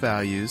 core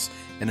values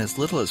in as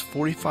little as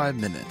 45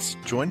 minutes.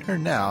 Join her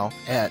now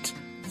at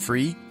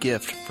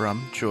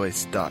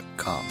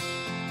freegiftfromjoyce.com.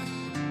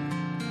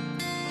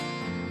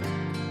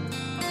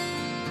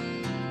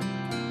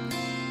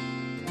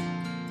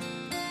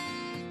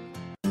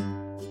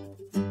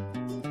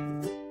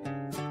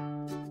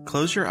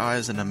 Close your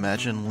eyes and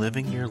imagine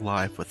living your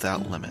life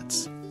without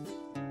limits.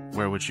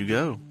 Where would you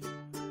go?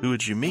 Who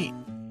would you meet?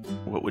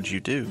 What would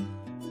you do?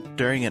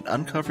 During an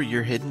Uncover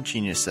Your Hidden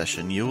Genius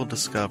session, you will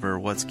discover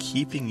what's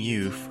keeping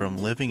you from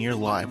living your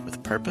life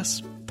with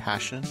purpose,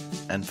 passion,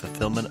 and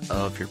fulfillment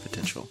of your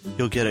potential.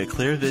 You'll get a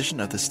clear vision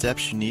of the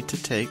steps you need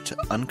to take to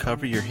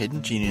uncover your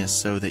hidden genius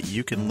so that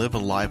you can live a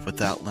life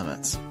without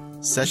limits.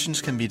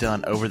 Sessions can be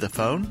done over the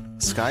phone,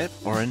 Skype,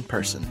 or in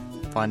person.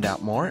 Find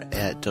out more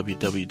at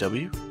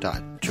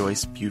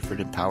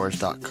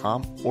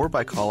www.joycebufordempowers.com or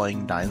by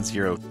calling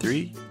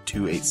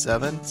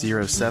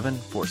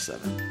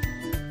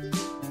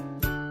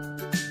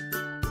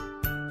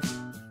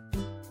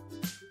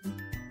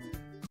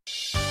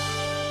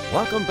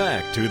Welcome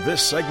back to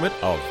this segment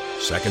of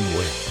Second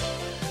Wind.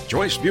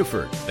 Joyce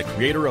Buford, the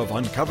creator of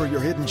Uncover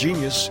Your Hidden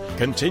Genius,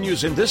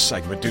 continues in this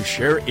segment to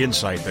share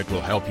insight that will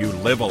help you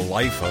live a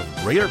life of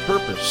greater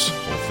purpose,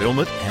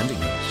 fulfillment, and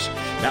ease.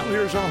 Now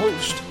here's our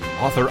host,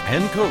 author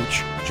and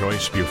coach,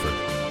 Joyce Buford.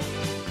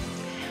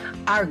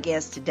 Our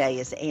guest today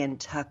is Ann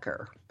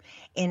Tucker.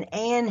 And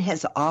Anne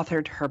has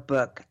authored her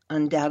book,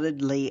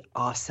 Undoubtedly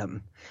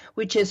Awesome,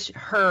 which is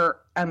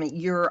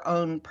your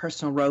own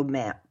personal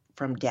roadmap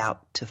from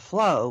doubt to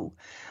flow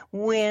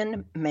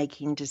when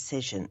making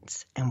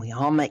decisions. And we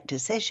all make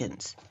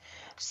decisions.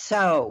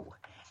 So,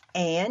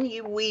 Anne,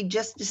 we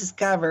just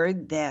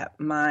discovered that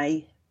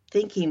my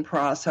thinking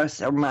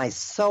process, or my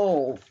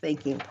soul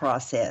thinking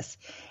process,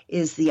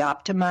 is the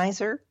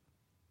optimizer,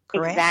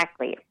 correct?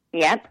 Exactly.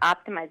 Yes,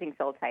 optimizing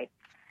soul type.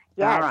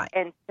 Yes. All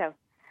right.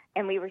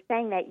 And we were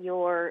saying that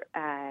your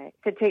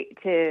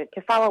to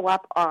follow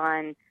up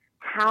on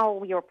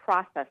how your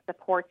process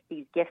supports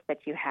these gifts that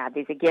you have,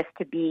 these are gifts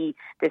to be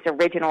this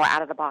original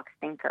out-of-the-box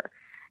thinker,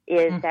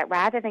 is that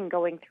rather than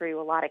going through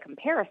a lot of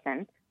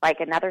comparison, like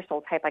another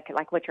soul type,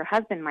 like what your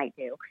husband might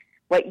do,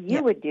 what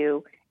you would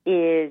do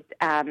is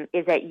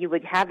that you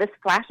would have this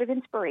flash of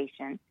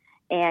inspiration,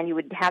 and you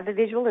would have the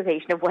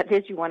visualization of what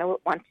it is you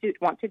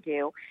want to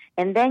do,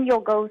 and then you'll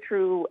go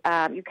through.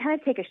 You kind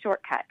of take a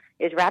shortcut.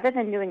 Is rather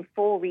than doing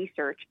full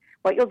research,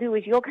 what you'll do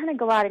is you'll kind of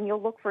go out and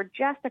you'll look for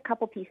just a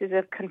couple pieces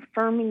of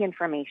confirming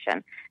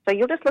information. So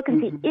you'll just look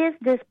and see, is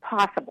this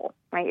possible?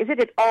 Right? Is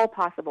it at all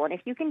possible? And if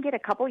you can get a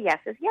couple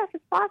yeses, yes,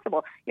 it's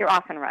possible. You're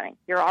off and running.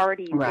 You're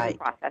already in the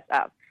process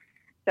of.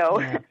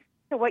 So,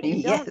 so what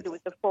you don't do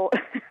is the full.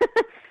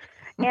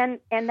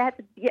 and that's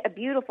a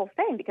beautiful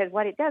thing, because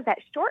what it does, that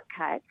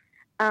shortcut.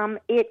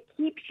 It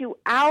keeps you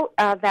out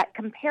of that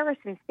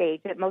comparison stage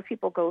that most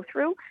people go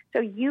through, so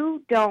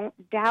you don't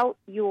doubt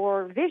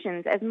your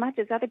visions as much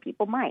as other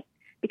people might,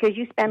 because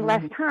you spend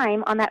less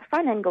time on that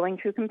front end going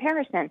through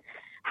comparison.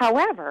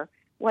 However,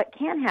 what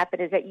can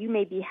happen is that you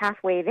may be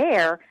halfway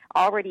there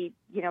already,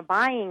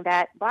 buying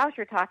that blouse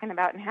you're talking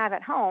about and have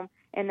at home,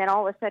 and then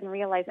all of a sudden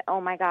realize, oh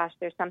my gosh,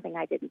 there's something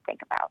I didn't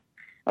think about,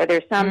 or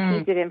there's some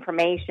piece of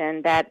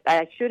information that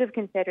I should have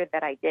considered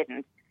that I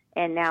didn't.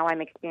 And now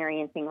I'm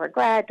experiencing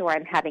regret, or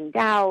I'm having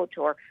doubt,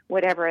 or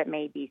whatever it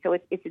may be. So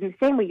it's in the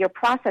same way your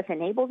process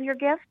enables your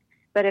gift,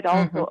 but it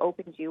also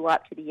opens you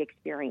up to the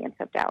experience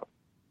of doubt.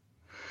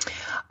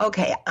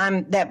 Okay,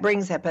 that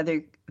brings up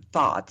other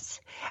thoughts.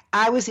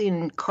 I was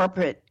in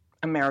corporate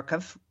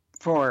America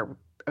for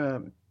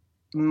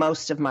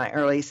most of my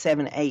early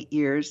 7, 8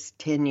 years,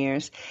 10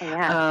 years.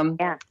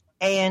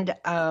 And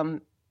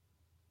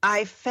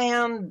I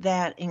found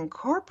that in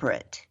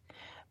corporate,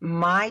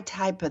 my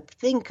type of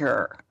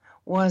thinker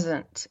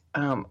wasn't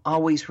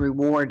always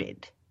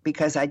rewarded,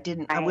 because I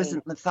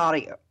wasn't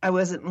methodical. I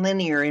wasn't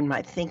linear in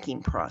my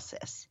thinking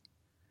process.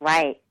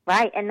 Right.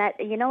 And that,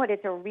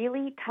 it's a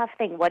really tough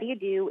thing. What do you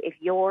do if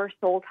your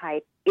soul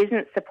type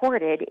isn't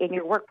supported in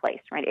your workplace,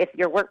 right? If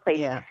your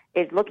workplace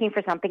is looking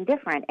for something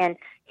different. And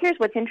here's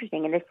what's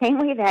interesting. In the same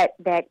way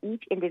that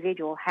each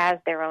individual has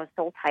their own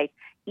soul type,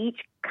 each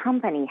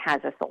company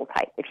has a soul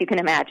type, if you can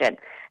imagine.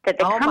 That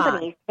the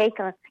companies take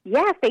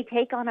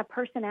on a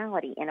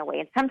personality in a way.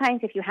 And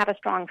sometimes if you have a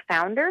strong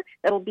founder,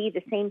 that'll be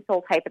the same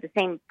soul type or the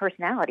same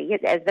personality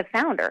as the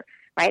founder,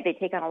 right? They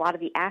take on a lot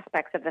of the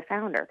aspects of the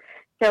founder.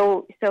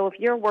 So if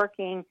you're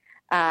working,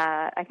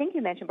 I think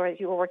you mentioned, Boris,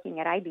 you were working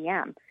at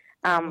IBM,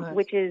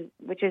 which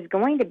is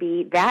going to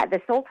be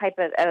the soul type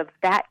of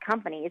that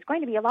company is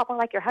going to be a lot more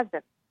like your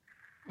husband.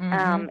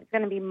 It's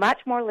going to be much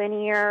more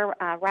linear,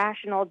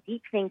 rational,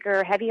 deep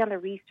thinker, heavy on the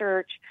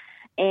research,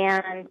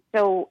 and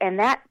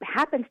that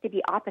happens to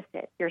be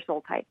opposite your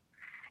soul type.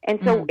 And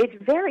so it's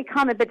very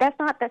common, but that's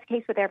the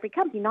case with every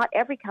company. Not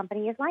every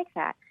company is like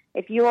that.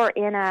 If you're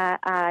in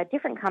a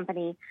different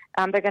company,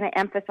 they're going to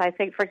emphasize,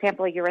 say, for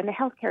example, you're in the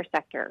healthcare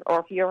sector, or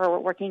if you're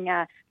working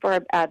for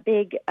a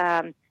big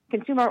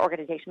consumer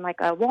organization like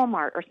a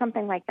Walmart or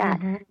something like that,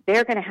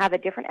 they're going to have a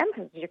different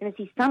emphasis. You're going to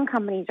see some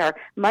companies are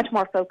much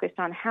more focused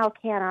on how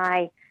can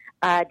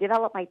I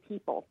develop my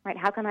people, right?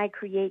 How can I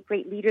create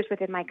great leaders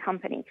within my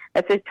company?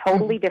 That's a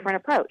totally different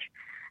approach.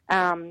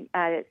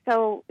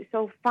 So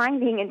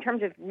finding, in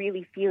terms of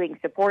really feeling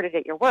supported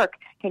at your work,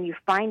 can you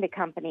find a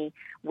company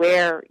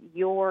where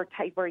your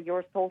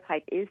soul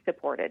type is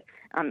supported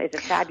is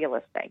a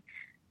fabulous thing.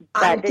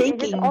 But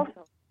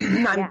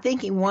I'm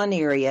thinking one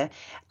area,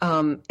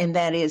 and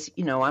that is,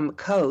 I'm a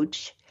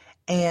coach,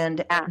 and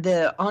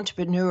the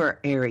entrepreneur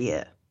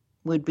area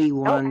would be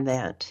one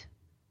that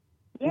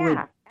would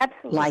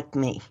absolutely like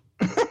me.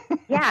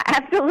 Yeah,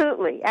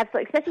 absolutely.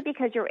 Especially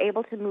because you're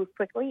able to move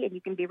quickly and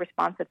you can be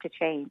responsive to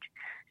change.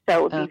 So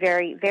it would be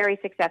very, very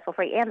successful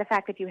for you. And the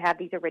fact that you have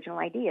these original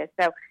ideas.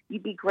 So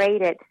you'd be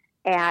great at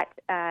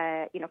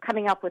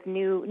coming up with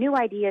new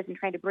ideas and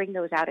trying to bring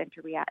those out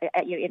into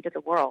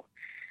the world.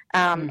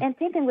 And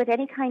same thing with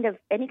any kind of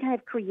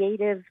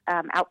creative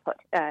output.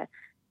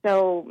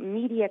 So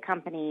media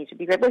companies would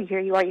be great. Well, here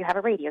you are. You have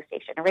a radio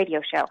station, a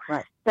radio show.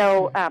 Right.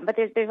 So, but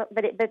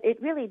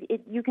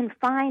you can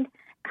find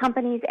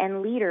companies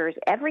and leaders.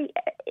 Every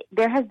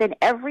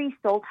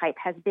soul type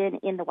has been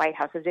in the White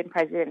House, has been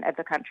president of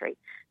the country.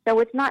 So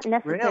it's not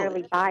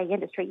necessarily by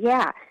industry.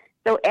 Yeah.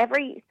 So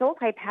every soul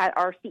type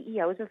are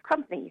CEOs of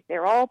companies.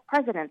 They're all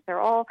presidents.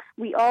 All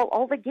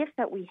the gifts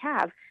that we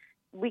have.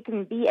 We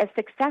can be as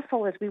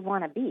successful as we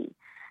want to be.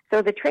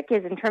 So the trick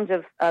is, in terms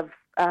of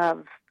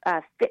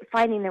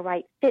finding the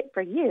right fit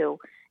for you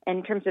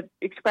in terms of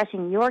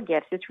expressing your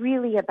gifts. It's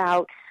really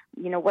about,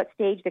 what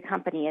stage the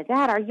company is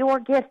at. Are your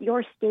gifts,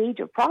 your stage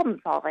of problem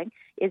solving,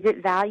 is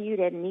it valued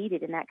and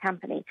needed in that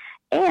company?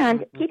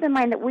 And keep in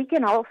mind that we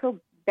can also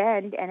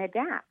bend and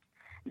adapt.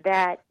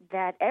 That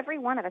every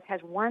one of us has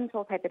one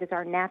soul type that is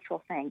our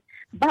natural thing,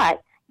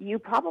 but you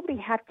probably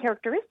have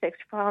characteristics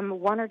from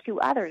one or two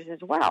others as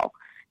well.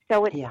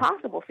 So it's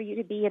possible for you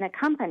to be in a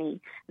company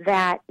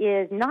that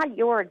is not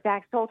your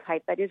exact soul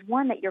type, but is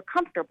one that you're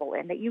comfortable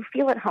in, that you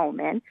feel at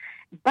home in,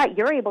 but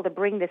you're able to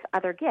bring this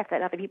other gift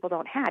that other people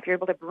don't have. You're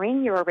able to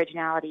bring your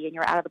originality and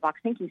your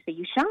out-of-the-box thinking so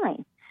you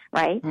shine,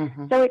 right?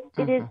 So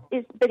it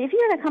is, but if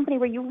you're in a company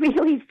where you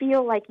really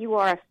feel like you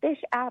are a fish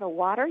out of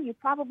water, you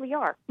probably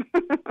are.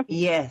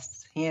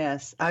 Yes.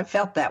 I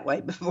felt that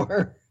way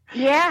before.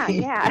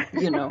 Yeah.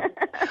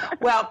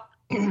 Well,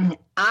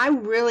 I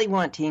really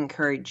want to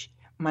encourage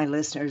my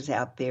listeners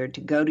out there to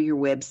go to your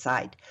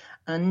website,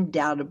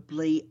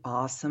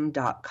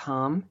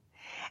 undoubtedlyawesome.com,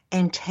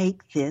 and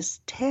take this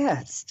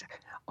test.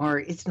 Or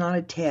it's not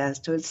a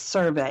test, it's a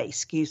survey,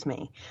 excuse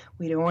me.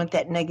 We don't want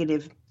that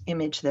negative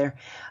image there.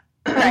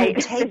 Right.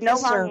 Take no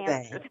the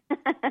survey.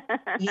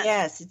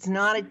 Yes, it's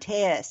not a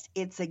test.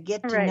 It's a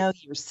get to know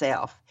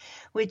yourself,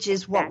 which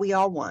is what we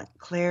all want.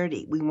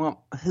 Clarity. We want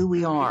who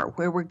we are,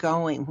 where we're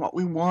going, what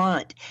we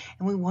want.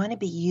 And we want to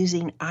be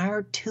using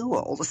our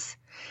tools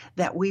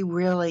that we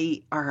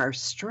really are our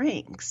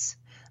strengths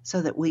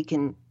so that we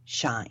can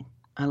shine.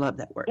 I love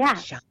that word.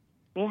 Shine.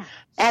 Yeah,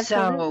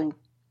 absolutely.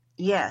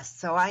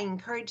 So I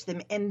encourage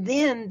them. And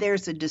then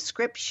there's a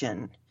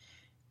description,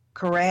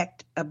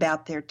 correct,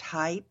 about their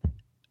type?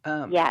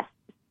 Yes.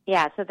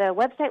 Yeah, so the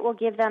website will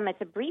give them,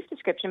 it's a brief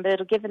description, but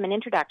it'll give them an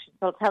introduction.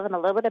 So it'll tell them a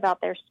little bit about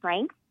their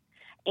strengths,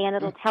 and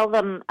it'll tell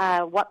them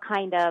what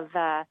kind of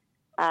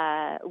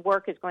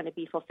work is going to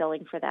be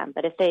fulfilling for them.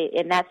 But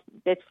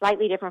it's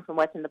slightly different from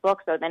what's in the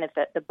book. So then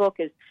the book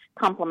is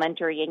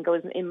complementary and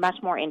goes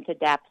much more into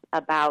depth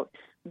about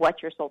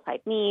what your soul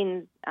type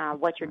means,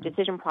 what your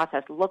decision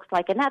process looks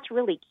like, and that's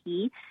really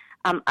key.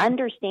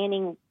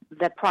 Understanding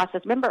the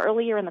process. Remember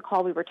earlier in the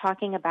call we were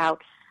talking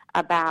about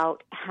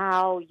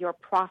how your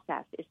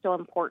process is so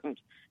important,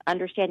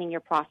 understanding your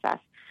process.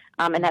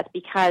 And that's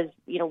because,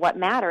 what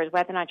matters,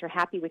 whether or not you're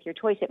happy with your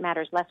choice, it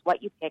matters less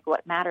what you pick.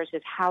 What matters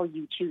is how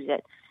you choose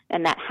it.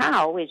 And that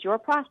how is your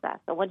process.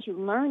 So once you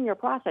learn your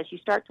process, you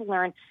start to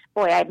learn,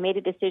 boy, I've made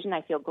a decision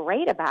I feel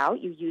great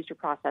about. You used your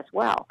process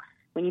well.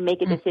 When you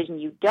make a decision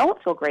you don't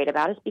feel great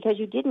about, it's because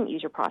you didn't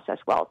use your process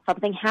well.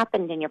 Something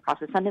happened in your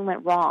process. Something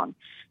went wrong.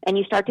 And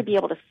you start to be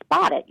able to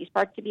spot it. You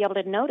start to be able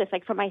to notice.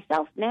 Like for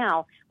myself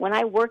now, when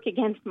I work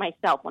against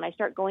myself, when I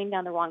start going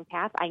down the wrong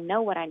path, I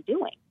know what I'm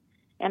doing.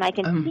 And I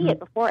can see it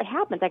before it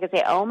happens. I can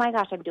say, oh, my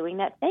gosh, I'm doing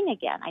that thing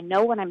again. I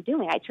know what I'm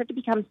doing. I start to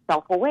become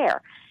self-aware,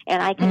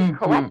 and I can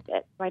correct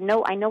it. So I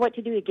know what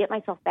to do to get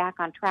myself back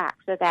on track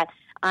so that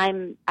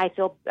I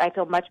feel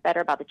much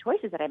better about the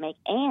choices that I make,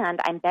 and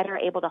I'm better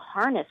able to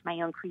harness my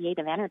own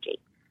creative energy.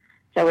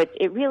 So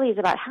it really is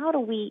about how do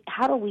we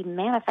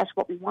manifest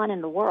what we want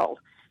in the world,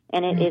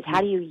 and it is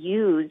how do you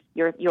use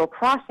your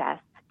process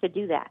to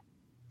do that.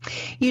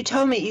 You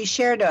told me, you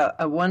shared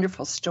a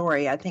wonderful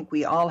story. I think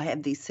we all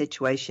have these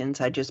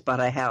situations. I just bought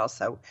a house,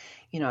 so,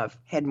 I've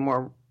had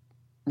more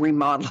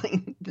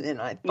remodeling than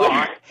I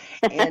thought.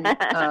 Yeah. And,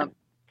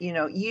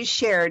 you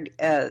shared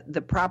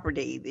the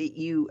property that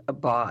you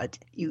bought.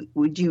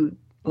 Would you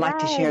like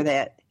to share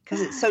that? Because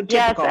it's so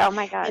typical. Yes, oh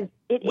my God.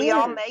 We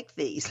all make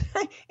these,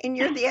 and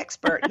you're the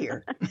expert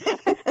here.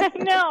 I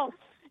know.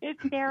 It's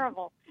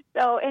terrible.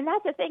 So, and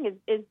that's the thing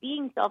is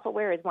being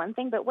self-aware is one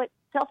thing, but what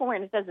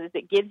self-awareness does is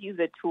it gives you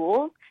the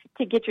tools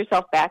to get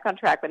yourself back on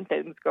track when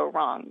things go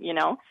wrong,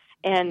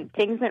 and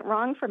things went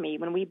wrong for me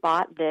when we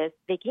bought this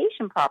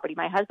vacation property.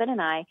 My husband and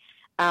I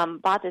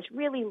bought this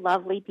really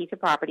lovely piece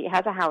of property. It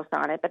has a house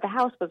on it, but the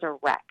house was a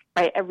wreck,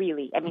 right?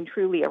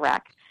 Truly a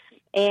wreck.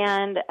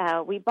 And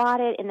we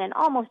bought it, and then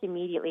almost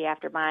immediately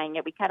after buying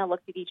it, we kind of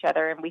looked at each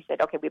other and we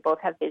said, okay, we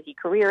both have busy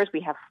careers. We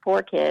have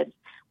 4 kids.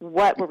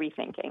 What were we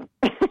thinking?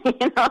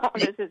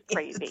 This is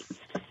crazy.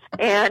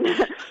 And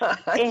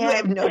you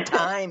have no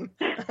time.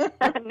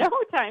 No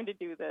time to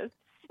do this.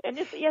 And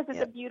it's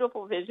a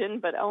beautiful vision,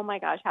 but oh my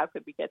gosh, how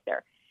could we get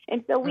there?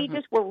 And so we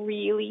just were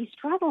really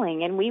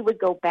struggling, and we would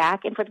go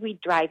back and forth. We'd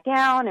drive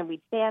down, and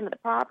we'd stay on the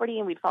property,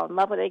 and we'd fall in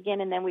love with it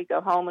again, and then we'd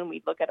go home, and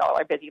we'd look at all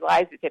our busy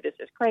lives and say, this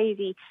is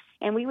crazy.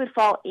 And we would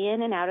fall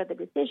in and out of the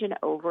decision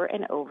over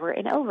and over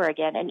and over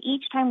again. And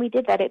each time we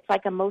did that, it's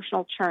like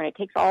emotional churn. It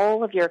takes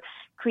all of your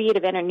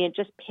creative energy and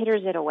just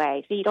pitters it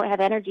away. So you don't have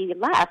energy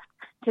left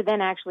to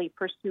then actually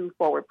pursue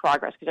forward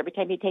progress, because every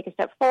time you take a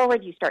step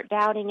forward, you start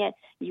doubting it,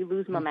 you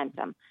lose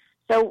momentum.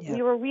 So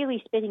we were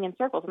really spinning in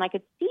circles, and I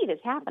could see this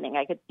happening.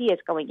 I could see us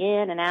going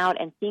in and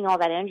out and seeing all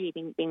that energy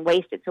being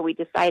wasted. So we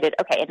decided,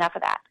 okay, enough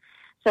of that.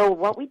 So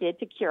what we did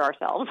to cure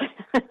ourselves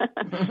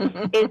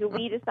is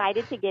we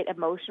decided to get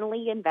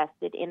emotionally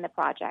invested in the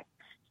project.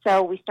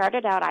 So we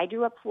started out, I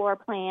drew up floor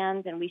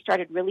plans, and we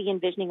started really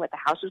envisioning what the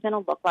house was going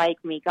to look like.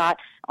 We got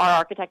our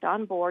architect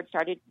on board,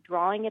 started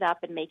drawing it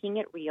up and making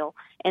it real.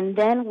 And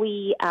then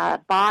we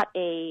bought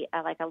a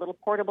little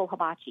portable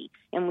hibachi,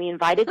 and we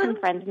invited some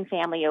friends and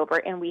family over,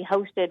 and we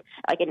hosted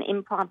like an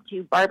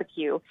impromptu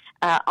barbecue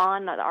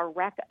on our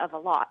wreck of a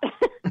lot.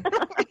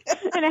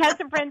 And it had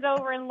some friends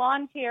over and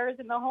lawn chairs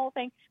and the whole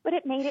thing, but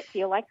it made it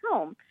feel like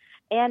home.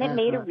 And it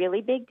made a really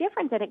big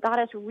difference, and it got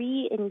us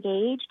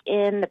re-engaged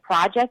in the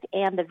project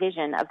and the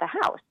vision of the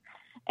house.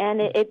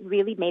 And it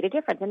really made a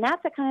difference. And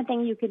that's the kind of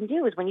thing you can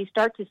do is when you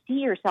start to see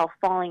yourself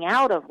falling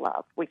out of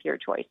love with your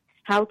choice,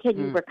 how can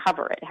you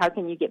recover it? How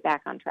can you get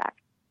back on track?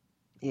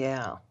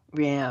 Yeah,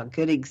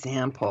 good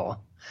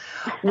example.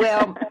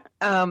 Well,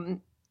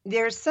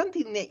 there's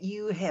something that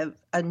you have,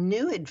 a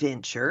new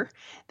adventure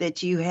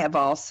that you have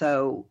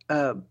also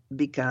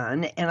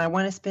begun, and I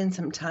want to spend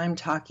some time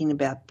talking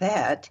about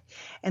that,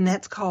 and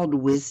that's called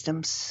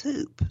Wisdom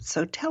Soup.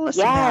 So tell us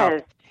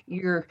about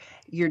your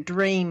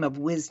dream of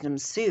Wisdom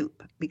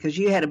Soup, because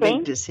you had a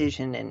big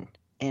decision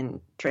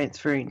in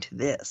transferring to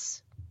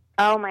this.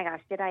 Oh my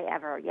gosh, did I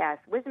ever? Yes.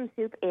 Wisdom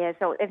Soup is,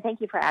 and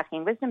thank you for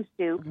asking. Wisdom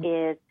Soup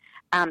is,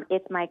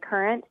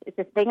 it's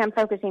a thing I'm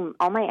focusing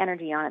all my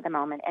energy on at the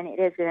moment, and it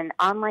is an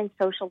online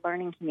social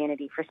learning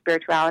community for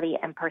spirituality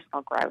and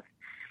personal growth.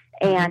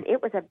 And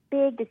it was a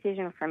big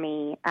decision for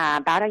me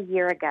about a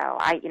year ago.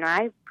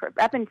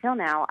 Up until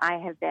now, I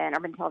had been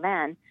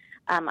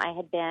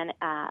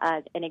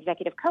an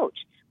executive coach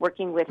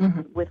working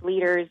with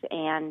leaders,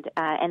 and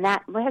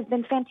that has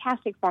been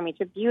fantastic for me.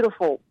 It's a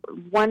beautiful,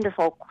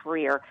 wonderful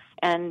career,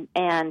 and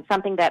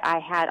something that I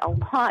had a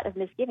lot of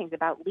misgivings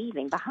about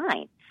leaving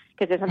behind,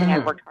 because it's something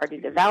I've worked hard to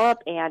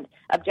develop, and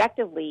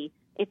objectively,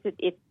 it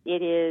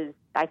is.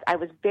 I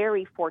was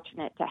very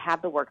fortunate to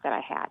have the work that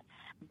I had.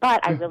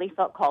 But I really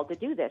felt called to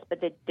do this. But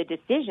the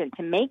decision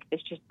to make the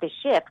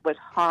shift was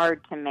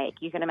hard to make.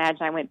 You can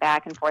imagine I went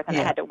back and forth, and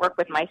I had to work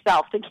with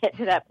myself to get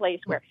to that place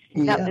where,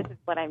 no, this is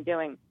what I'm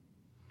doing.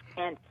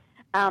 And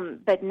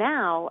but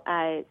now,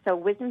 so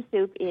Wisdom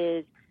Soup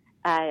is,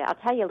 I'll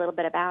tell you a little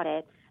bit about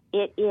it.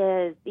 It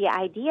is, the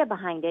idea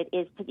behind it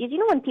is,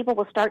 when people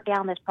will start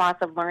down this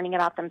process of learning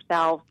about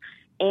themselves,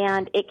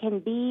 and it can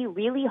be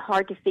really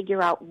hard to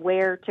figure out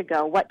where to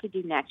go, what to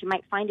do next. You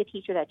might find a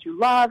teacher that you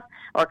love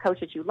or a coach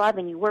that you love,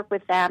 and you work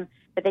with them,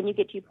 but then you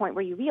get to a point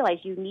where you realize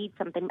you need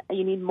something,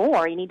 you need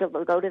more, you need to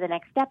go to the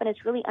next step, and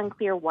it's really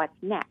unclear what's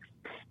next.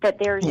 That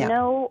there's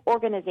no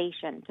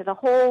organization to the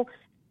whole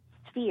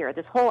sphere,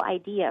 this whole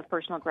idea of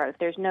personal growth.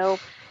 There's no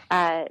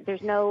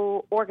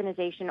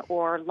organization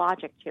or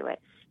logic to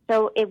it.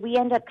 So we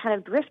end up kind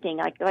of drifting,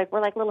 like we're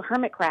like little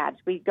hermit crabs.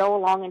 We go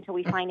along until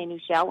we find a new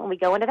shell, and we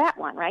go into that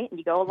one, right? And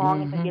you go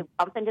along until you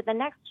bump into the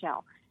next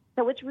shell.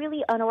 So it's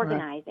really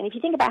unorganized. And if you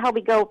think about how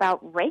we go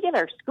about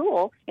regular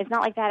school, it's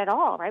not like that at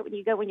all, right? When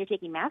you're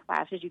taking math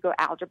classes, you go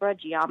algebra,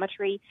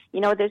 geometry.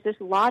 There's this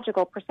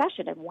logical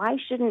procession. And why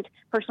shouldn't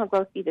personal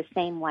growth be the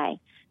same way?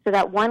 So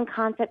that one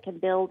concept can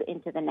build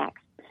into the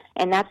next.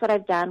 And that's what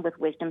I've done with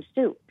Wisdom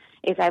Soup,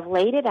 is I've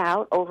laid it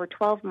out over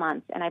 12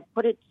 months, and I've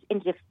put it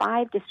into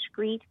 5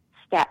 discrete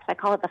steps. I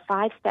call it the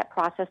 5-step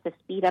process to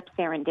speed up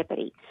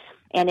serendipity.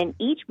 And in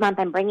each month,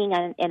 I'm bringing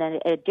in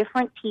a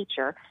different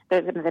teacher.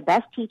 They're the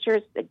best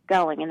teachers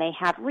going, and they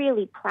have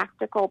really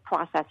practical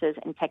processes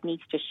and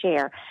techniques to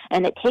share.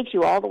 And it takes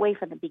you all the way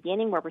from the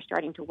beginning, where we're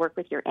starting to work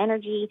with your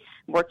energy,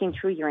 working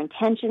through your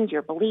intentions,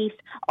 your beliefs,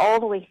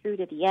 all the way through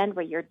to the end,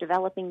 where you're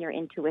developing your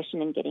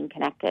intuition and getting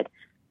connected.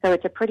 So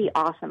it's a pretty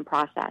awesome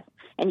process.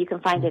 And you can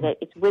find it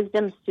it's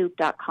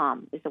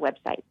wisdomsoup.com is the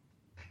website.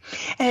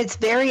 And it's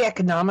very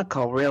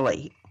economical,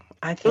 really,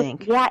 I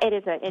think. It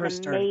is an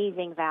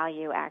amazing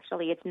value,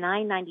 actually. It's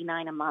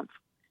 $9.99 a month.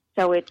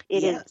 So it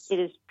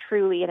is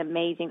truly an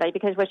amazing value,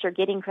 because what you're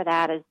getting for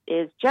that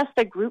is just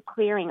the group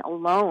clearing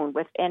alone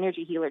with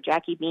energy healer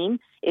Jackie Beam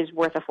is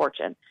worth a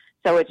fortune.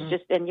 So it's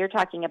just, and you're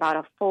talking about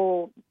a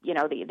full,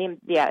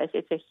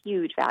 it's a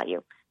huge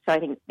value. So I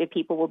think that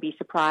people will be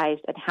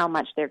surprised at how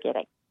much they're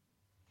getting.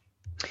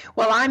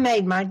 Well, I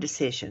made my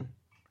decision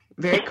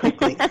very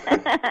quickly.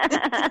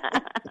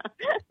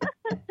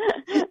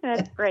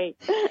 That's great.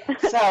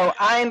 So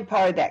I'm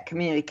part of that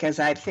community, because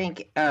I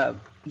think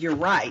you're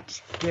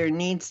right. There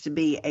needs to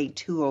be a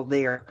tool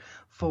there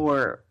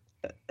for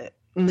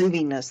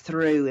moving us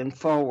through and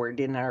forward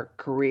in our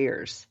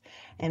careers.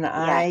 And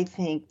I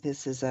think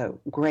this is a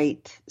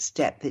great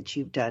step that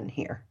you've done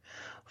here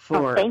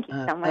for thank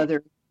you so much.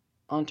 Other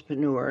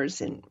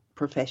entrepreneurs and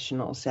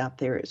professionals out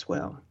there as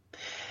well.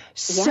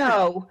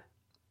 So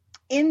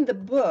in the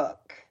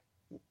book,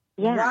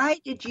 why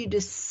did you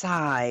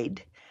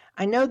decide?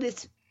 I know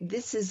this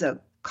is a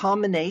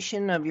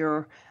combination of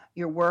your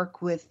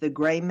work with the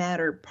Gray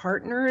Matter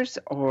Partners,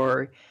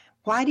 or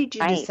why did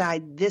you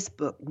decide this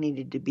book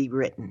needed to be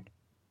written?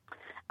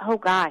 Oh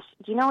gosh,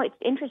 it's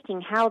interesting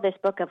how this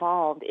book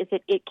evolved.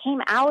 It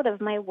came out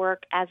of my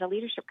work as a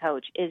leadership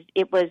coach.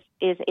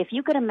 If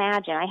you could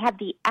imagine, I had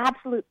the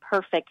absolute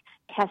perfect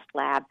test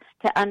lab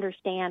to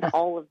understand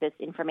all of this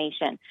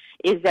information.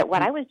 Is that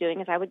what I was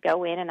doing is I would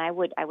go in and I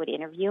would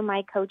interview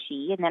my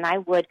coachee, and then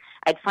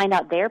I'd find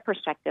out their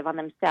perspective on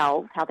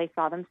themselves, how they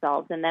saw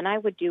themselves, and then I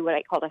would do what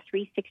I called a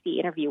 360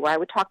 interview, where I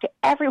would talk to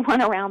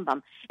everyone around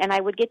them, and I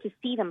would get to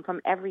see them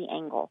from every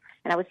angle,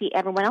 and I would see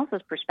everyone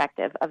else's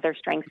perspective of their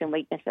strengths and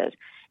weaknesses.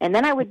 And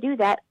then I would do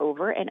that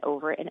over and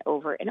over and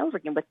over and over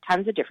again with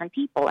tons of different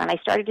people, and I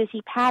started to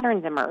see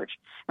patterns emerge,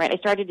 right? I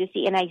started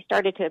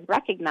to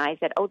recognize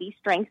that, oh, these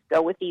strengths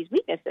go with these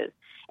weaknesses,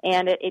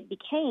 and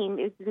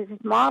this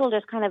model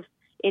just kind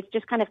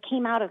of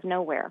came out of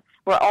nowhere,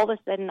 where all of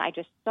a sudden I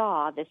just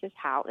saw this is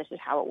how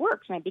it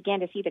works, and I began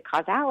to see the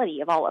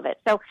causality of all of it.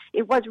 So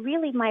it was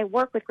really my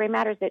work with Gray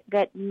Matters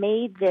that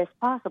made this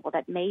possible,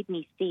 that made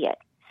me see it.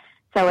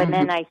 So, and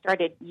then I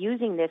started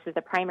using this as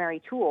a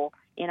primary tool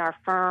in our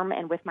firm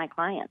and with my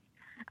clients,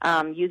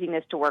 using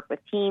this to work with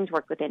teams,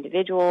 work with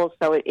individuals.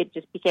 So it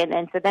just became,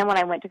 and so then when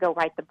I went to go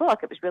write the book,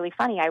 it was really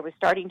funny. I was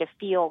starting to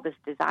feel this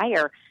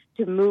desire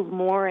to move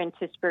more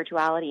into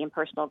spirituality and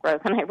personal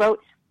growth. And I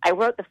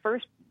wrote the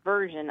first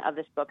version of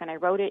this book, and I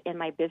wrote it in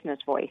my business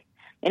voice,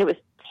 and it was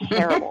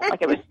terrible.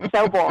 Like, it was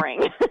so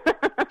boring.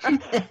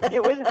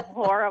 It was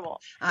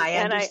horrible. I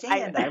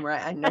understand.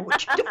 I know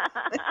what you're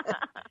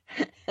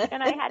doing.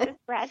 And I had to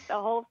scratch the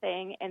whole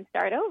thing and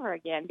start over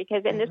again,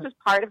 because, and this was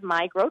part of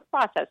my growth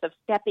process of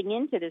stepping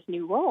into this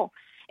new role.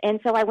 And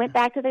so I went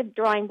back to the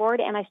drawing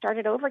board, and I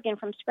started over again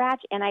from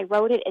scratch, and I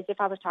wrote it as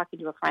if I was talking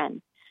to a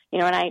friend,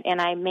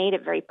 and I made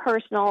it very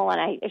personal, and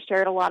I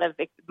shared a lot of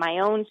my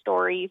own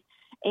stories.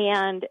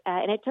 And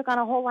it took on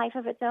a whole life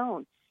of its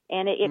own,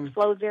 and it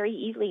flowed very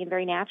easily and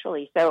very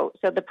naturally. So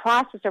the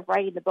process of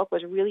writing the book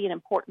was really an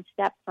important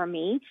step for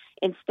me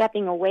in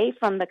stepping away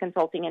from the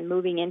consulting and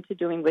moving into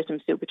doing Wisdom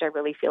Soup, which I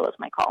really feel is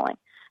my calling.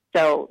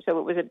 So it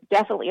was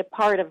definitely a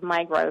part of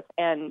my growth,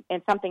 and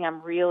something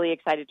I'm really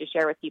excited to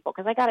share with people,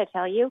 because I got to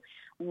tell you,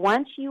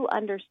 once you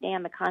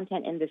understand the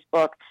content in this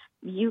book,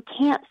 you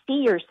can't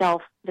see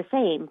yourself the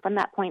same from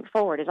that point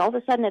forward. All of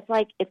a sudden, it's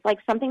like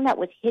something that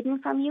was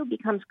hidden from you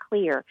becomes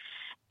clear.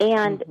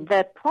 And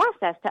the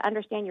process to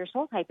understand your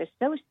soul type is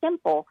so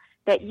simple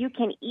that you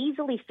can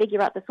easily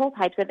figure out the soul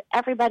types of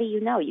everybody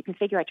you know. You can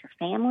figure out your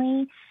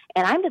family.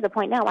 And I'm to the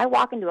point now, I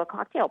walk into a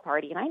cocktail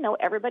party and I know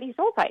everybody's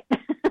soul type.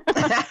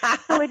 I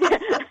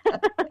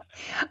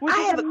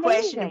have a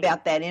question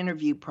about that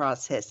interview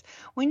process.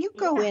 When you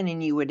go in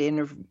and you would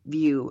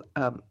interview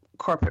a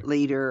corporate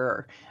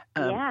leader,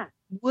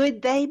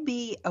 would they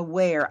be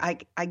aware?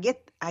 I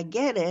get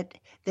it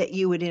that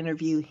you would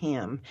interview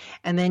him,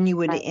 and then you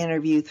would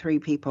interview 3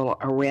 people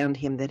around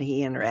him that he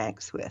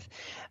interacts with.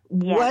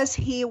 Yes. Was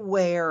he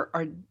aware,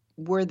 or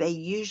were they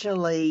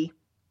usually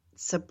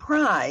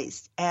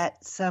surprised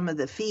at some of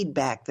the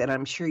feedback that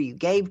I'm sure you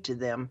gave to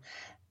them,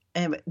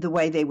 and the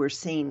way they were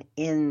seen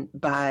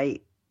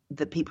by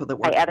the people that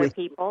work with other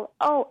people?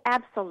 Oh,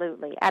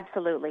 absolutely,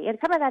 absolutely. And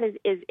some of that is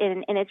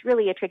and it's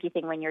really a tricky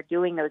thing when you're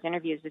doing those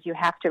interviews, is you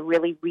have to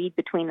really read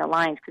between the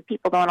lines, because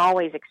people don't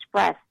always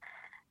express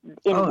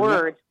in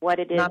words what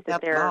it is that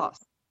they're.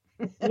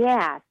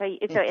 Yeah. So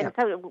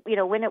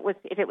when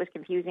if it was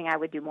confusing, I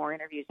would do more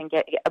interviews and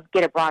get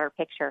a broader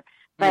picture.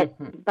 But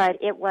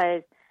it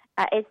was.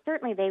 It's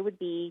certainly, they would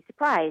be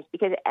surprised,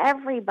 because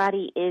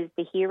everybody is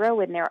the hero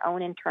in their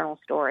own internal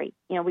story.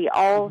 We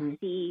all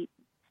see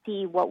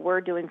what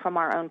we're doing from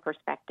our own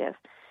perspective.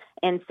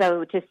 And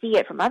so to see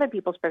it from other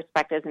people's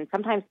perspectives, and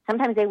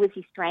sometimes they would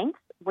see strengths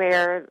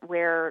where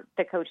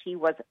the coachee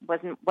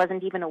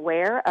wasn't even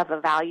aware of a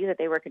value that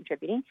they were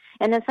contributing.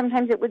 And then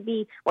sometimes it would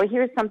be, well,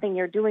 here's something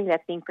you're doing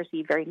that's being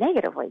perceived very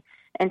negatively.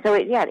 And so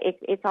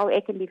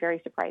it can be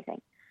very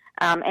surprising.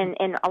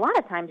 And a lot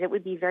of times it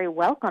would be very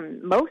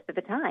welcome, most of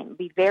the time,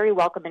 be very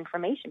welcome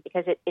information,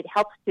 because it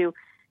helps to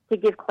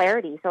give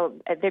clarity. So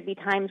there'd be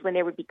times when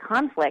there would be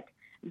conflict,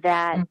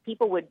 that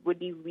people would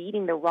be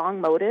reading the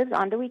wrong motives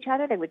onto each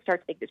other. They would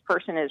start to think, this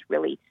person is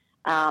really,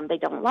 they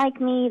don't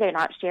like me, they're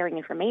not sharing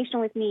information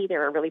with me,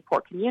 they're a really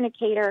poor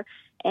communicator.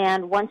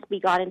 And once we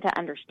got into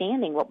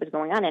understanding what was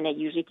going on, and it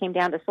usually came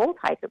down to soul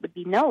type, it would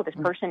be, no, this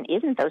person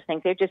isn't those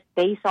things.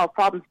 They solve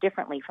problems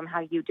differently from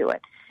how you do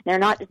it. They're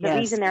not, the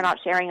reason they're not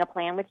sharing a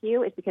plan with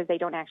you is because they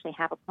don't actually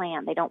have a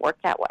plan. They don't work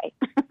that way.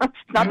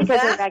 It's not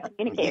because they're a bad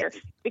communicator, it's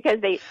because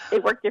they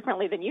work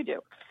differently than you do.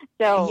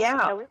 So,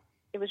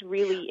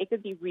 it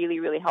could be really,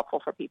 really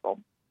helpful for people.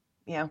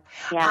 Yeah.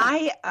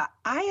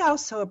 I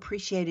also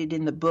appreciated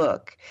in the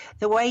book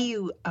the way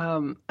you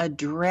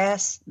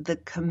address the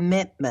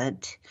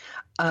commitment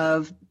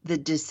of the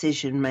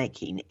decision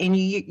making. And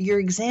your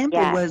example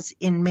was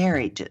in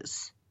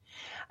marriages.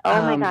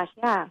 Oh my gosh,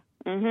 yeah.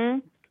 Mm-hmm.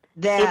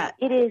 That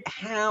it is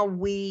how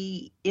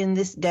we, in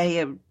this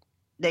day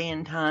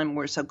and time,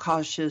 we're so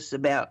cautious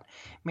about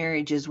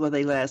marriages. Will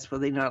they last? Will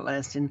they not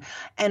last? And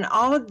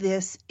all of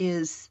this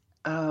is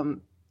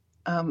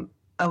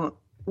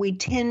we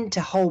tend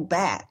to hold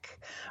back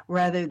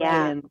rather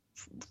than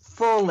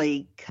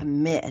fully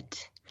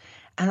commit.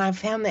 And I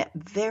found that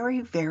very,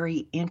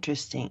 very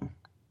interesting.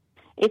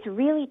 It's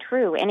really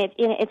true. And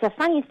it's a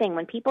funny thing.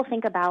 When people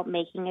think about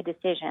making a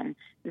decision,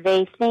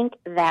 they think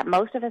that,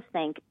 most of us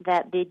think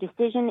that the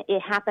decision,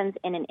 it happens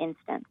in an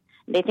instant.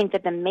 They think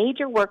that the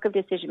major work of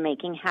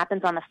decision-making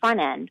happens on the front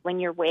end when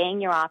you're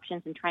weighing your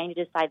options and trying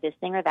to decide this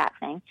thing or that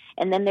thing.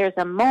 And then there's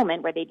a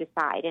moment where they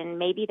decide. And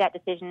maybe that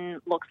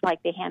decision looks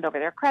like they hand over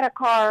their credit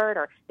card,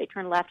 or they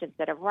turn left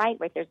instead of right,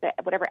 right? There's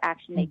whatever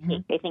action they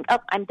take. They think, oh,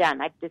 I'm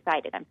done. I've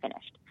decided. I'm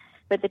finished.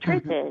 But the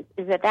truth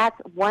is that that's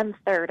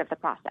 1/3 of the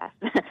process.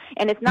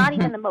 And it's not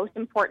even the most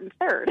important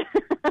third.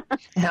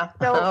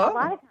 So a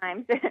lot of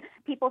times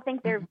people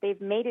think they've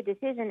made a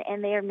decision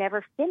and they have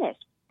never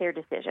finished their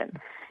decision.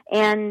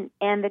 And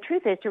the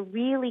truth is, to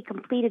really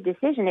complete a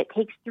decision, it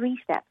takes 3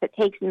 steps. It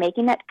takes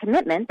making that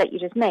commitment that you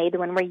just made, the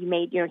one where you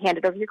made,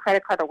 handed over your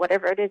credit card or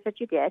whatever it is that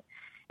you did.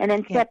 And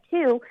then step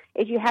 2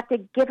 is you have to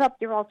give up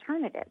your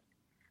alternatives.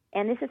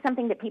 And this is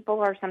something that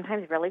people are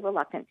sometimes really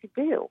reluctant to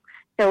do.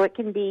 So it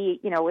can be,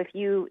 if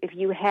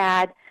you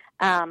had,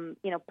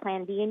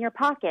 plan B in your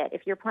pocket,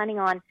 if you're planning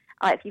on,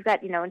 if you've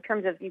got, in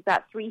terms of, you've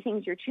got 3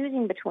 things you're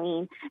choosing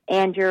between,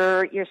 and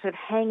you're sort of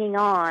hanging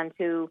on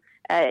to,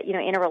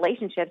 in a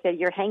relationship, that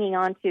you're hanging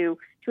on to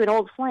an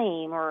old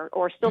flame,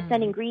 or still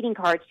sending greeting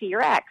cards to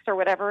your ex, or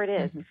whatever it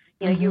is.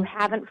 You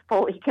haven't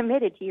fully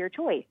committed to your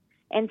choice.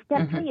 And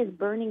step 3 is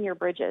burning your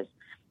bridges.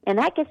 And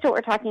that gets to what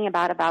we're talking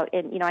about,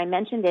 and I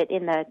mentioned it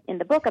in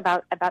the book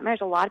about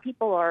marriage. A lot of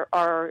people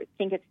are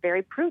think it's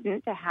very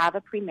prudent to have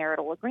a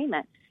premarital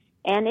agreement,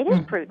 and it is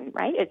prudent,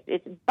 right?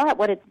 But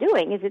what it's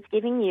doing is it's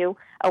giving you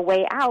a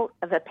way out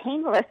of a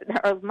painless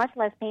or much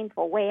less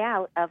painful way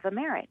out of a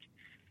marriage.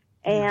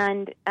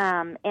 And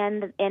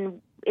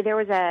there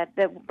was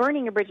the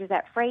burning of bridges.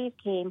 That phrase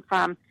came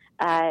from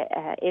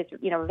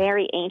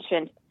very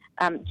ancient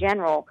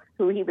general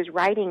who he was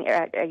writing.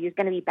 He was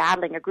going to be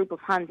battling a group of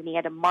Huns, and he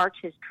had to march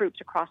his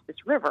troops across this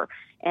river,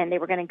 and they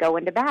were going to go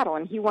into battle.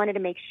 And he wanted to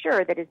make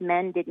sure that his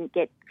men didn't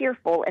get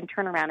fearful and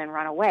turn around and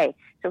run away.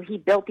 So he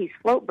built these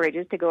float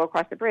bridges to go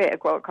across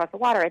the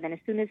water. And then as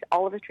soon as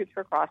all of his troops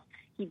were across,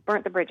 he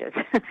burnt the bridges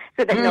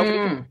so that nobody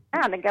could turn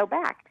around and go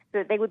back, so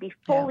that they would be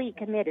fully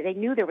committed. They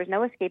knew there was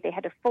no escape. They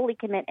had to fully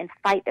commit and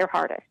fight their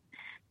hardest.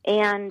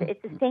 And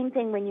it's the same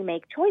thing when you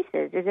make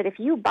choices, is that if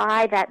you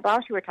buy that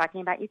blouse you were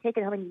talking about, you take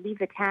it home and you leave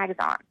the tags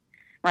on,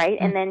 right?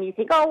 And then you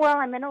think, oh, well,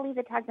 I'm going to leave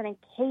the tags on in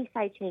case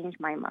I change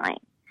my mind.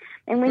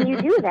 And when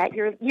you do that,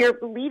 you're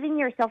leaving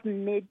yourself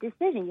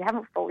mid-decision. You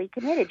haven't fully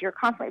committed. You're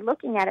constantly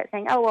looking at it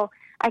saying, oh, well,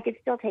 I could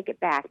still take it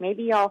back.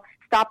 Maybe I'll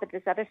stop at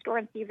this other store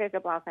and see if there's a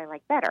blouse I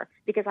like better,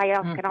 because I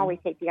can always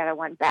take the other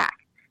one back.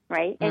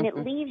 Right? And it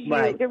leaves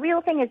you, the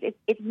real thing is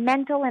it's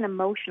mental and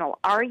emotional.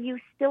 Are you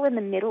still in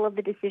the middle of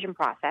the decision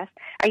process?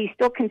 Are you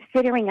still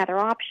considering other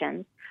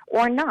options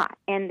or not?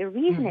 And the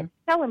reason it's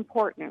so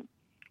important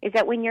is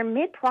that when you're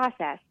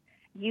mid-process,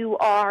 you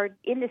are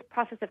in this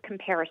process of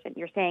comparison.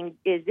 You're saying,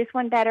 is this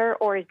one better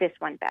or is this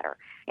one better?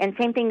 And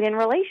same thing in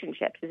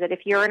relationships, is that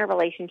if you're in a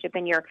relationship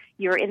and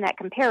you're in that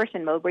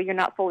comparison mode where you're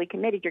not fully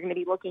committed, you're going to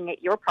be looking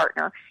at your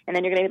partner, and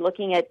then you're going to be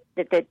looking at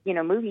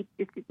the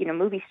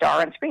movie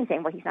star on screen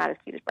saying, well, he's not as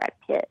cute as Brad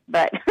Pitt.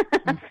 But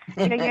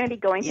you're going to be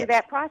going through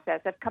that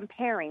process of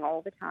comparing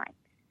all the time.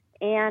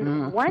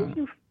 And once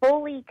you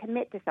fully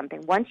commit to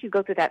something, once you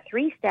go through that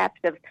 3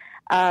 steps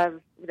of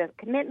the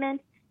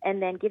commitment, and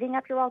then giving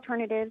up your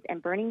alternatives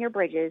and burning your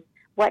bridges,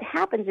 what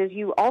happens is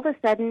you all of a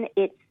sudden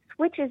it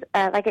switches,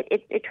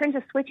 it turns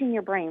a switch in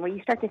your brain where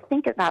you start to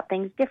think about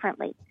things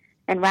differently.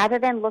 And rather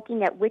than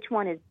looking at which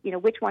one is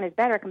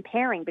better,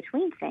 comparing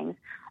between things,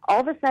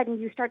 all of a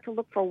sudden you start to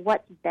look for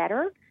what's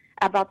better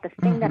about the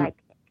thing that I picked.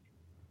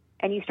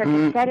 And you start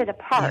to set it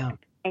apart. Yeah.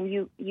 And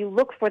you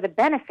look for the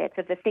benefits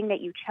of the thing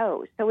that you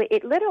chose. So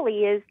it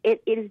literally is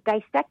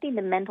dissecting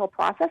the mental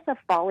process of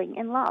falling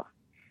in love.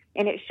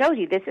 And it shows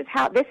you this is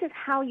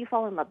how you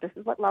fall in love. This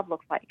is what love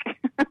looks like.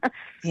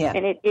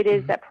 And it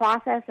is that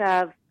process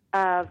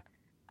of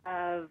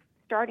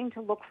starting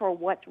to look for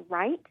what's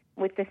right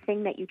with the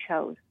thing that you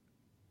chose.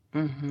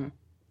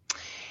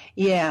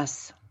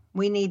 Yes,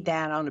 we need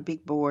that on a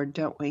big board,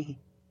 don't we?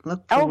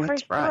 Look for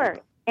what's right. Sure.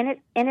 And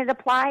it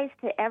applies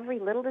to every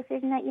little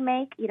decision that you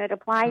make. It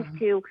applies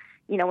to,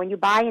 when you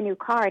buy a new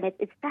car, and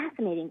it's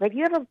fascinating. Like,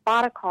 you ever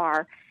bought a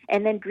car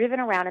and then driven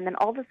around and then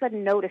all of a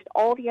sudden noticed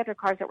all the other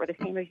cars that were the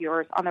same as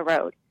yours on the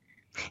road?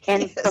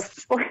 And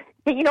before,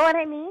 you know what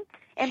I mean?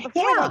 And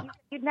before that,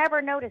 you'd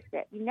never noticed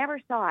it. You never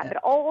saw it. But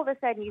all of a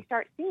sudden, you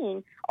start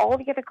seeing all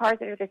the other cars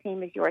that are the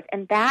same as yours.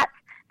 And that's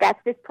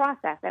this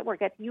process that works.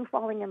 That's you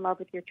falling in love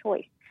with your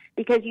choice.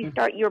 Because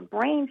your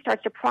brain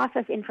starts to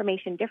process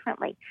information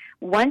differently.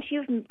 Once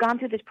you've gone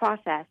through this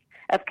process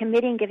of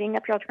committing, giving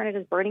up your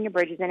alternatives, burning your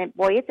bridges, and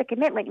it's a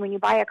commitment. When you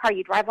buy a car,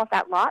 you drive off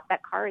that lot,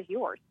 that car is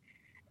yours.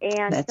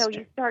 And that's true.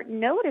 You start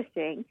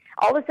noticing,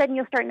 all of a sudden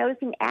you'll start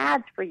noticing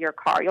ads for your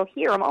car. You'll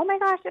hear them, oh my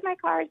gosh, my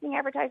car is being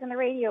advertised on the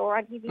radio or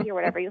on TV or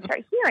whatever. You'll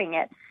start hearing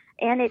it.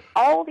 And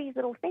all these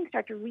little things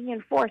start to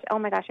reinforce, oh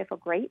my gosh, I feel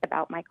great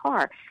about my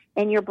car.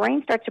 And your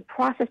brain starts to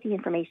process the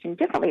information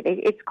differently.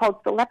 It's called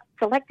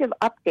selective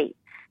update.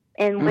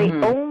 And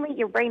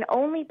your brain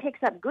only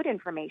picks up good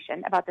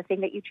information about the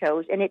thing that you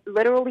chose, and it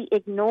literally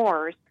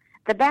ignores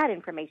the bad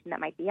information that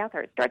might be out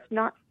there. It starts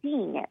not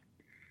seeing it.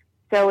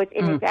 So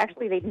it's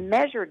actually, they've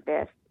measured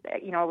this,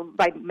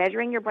 by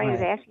measuring your brain, Right.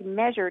 They actually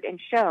measured and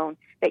shown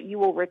that you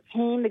will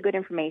retain the good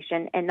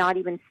information and not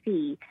even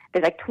see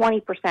there's like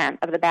 20%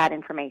 of the bad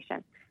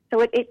information.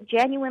 So it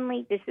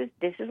genuinely, this is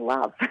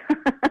love.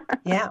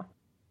 Yeah.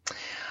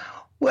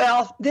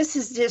 Well,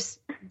 this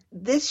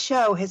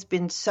show has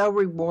been so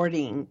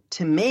rewarding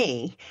to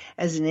me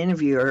as an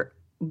interviewer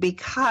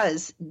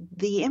because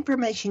the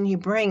information you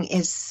bring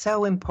is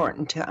so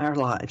important to our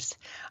lives.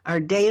 Our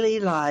daily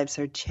lives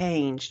are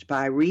changed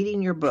by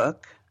reading your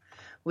book,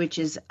 which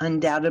is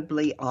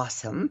undoubtedly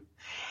awesome.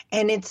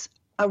 And it's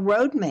a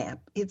roadmap.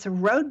 It's a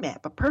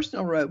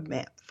personal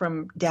roadmap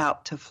from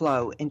doubt to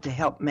flow and to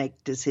help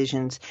make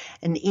decisions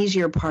an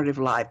easier part of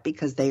life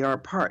because they are a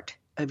part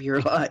of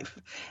your life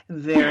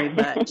very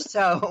much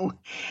so.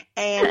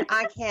 And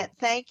I can't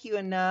thank you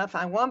enough.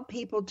 I want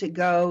people to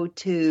go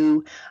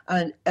to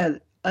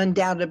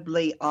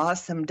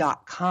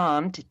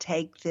undoubtedlyawesome.com to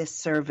take this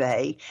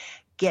survey,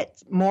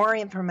 get more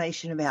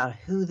information about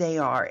who they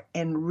are,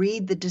 and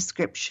read the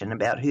description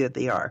about who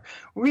they are,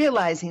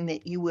 realizing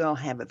that you will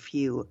have a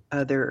few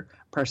other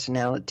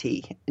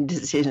personality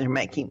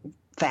decision-making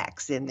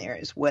facts in there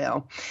as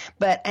well.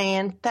 But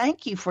Ann,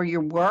 thank you for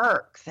your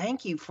work.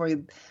 Thank you for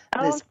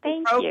this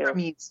program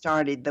you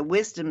started, the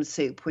Wisdom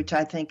Soup, which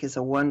I think is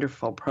a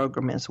wonderful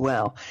program as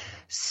well.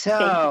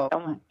 So, thank you so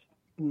much.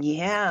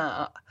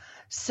 Yeah.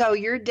 So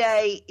your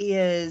day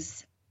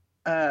is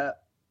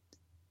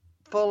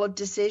full of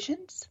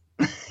decisions?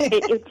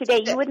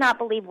 Today, you would not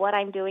believe what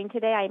I'm doing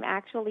today. I'm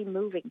actually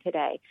moving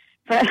today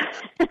from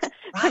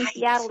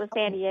Seattle to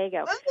San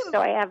Diego.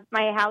 So I have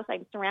my house.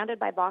 I'm surrounded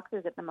by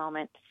boxes at the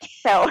moment.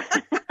 So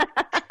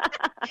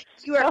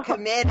you are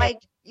committed.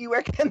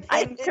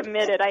 I'm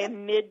committed. I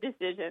am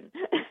mid-decision.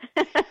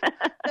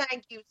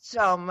 Thank you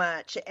so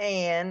much,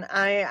 Ann.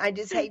 I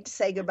just hate to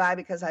say goodbye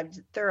because I've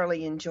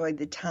thoroughly enjoyed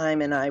the time,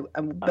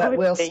 but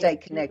we'll stay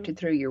connected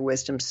through your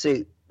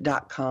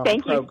wisdomsoup.com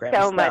Thank program. You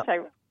so much.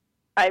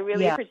 I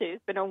really appreciate it.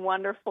 It's been a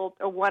wonderful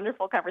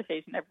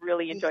conversation. I've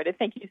really enjoyed it.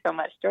 Thank you so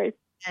much, Joyce.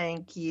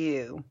 Thank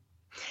you.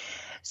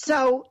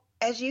 So,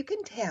 as you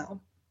can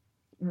tell,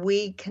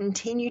 we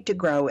continue to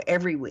grow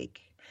every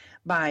week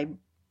by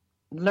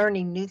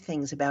learning new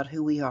things about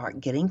who we are,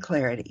 getting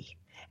clarity,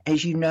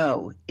 as you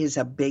know, is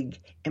a big,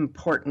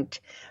 important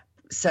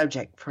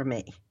subject for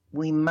me.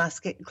 We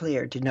must get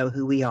clear to know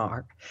who we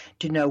are,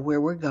 to know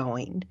where we're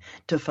going,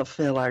 to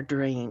fulfill our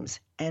dreams,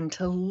 and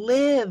to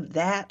live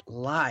that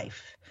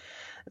life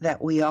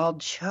that we all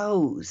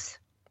chose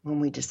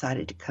when we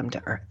decided to come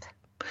to Earth.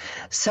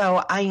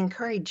 So I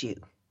encourage you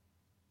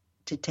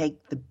to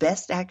take the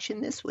best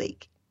action this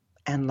week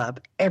and love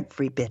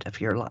every bit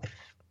of your life.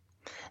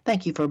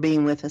 Thank you for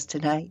being with us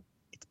tonight.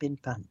 It's been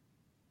fun.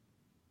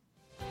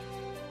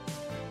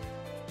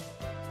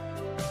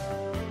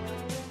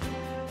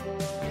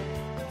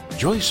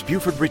 Joyce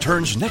Buford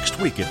returns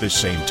next week at this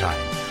same time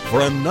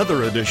for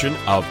another edition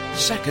of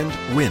Second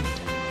Wind.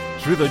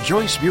 Through the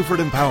Joyce Buford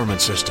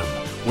Empowerment System,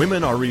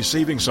 women are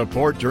receiving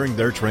support during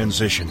their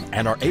transition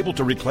and are able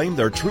to reclaim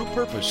their true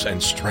purpose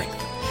and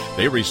strength.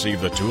 They receive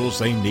the tools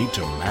they need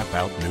to map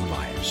out new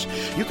lives.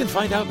 You can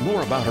find out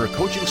more about her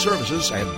coaching services at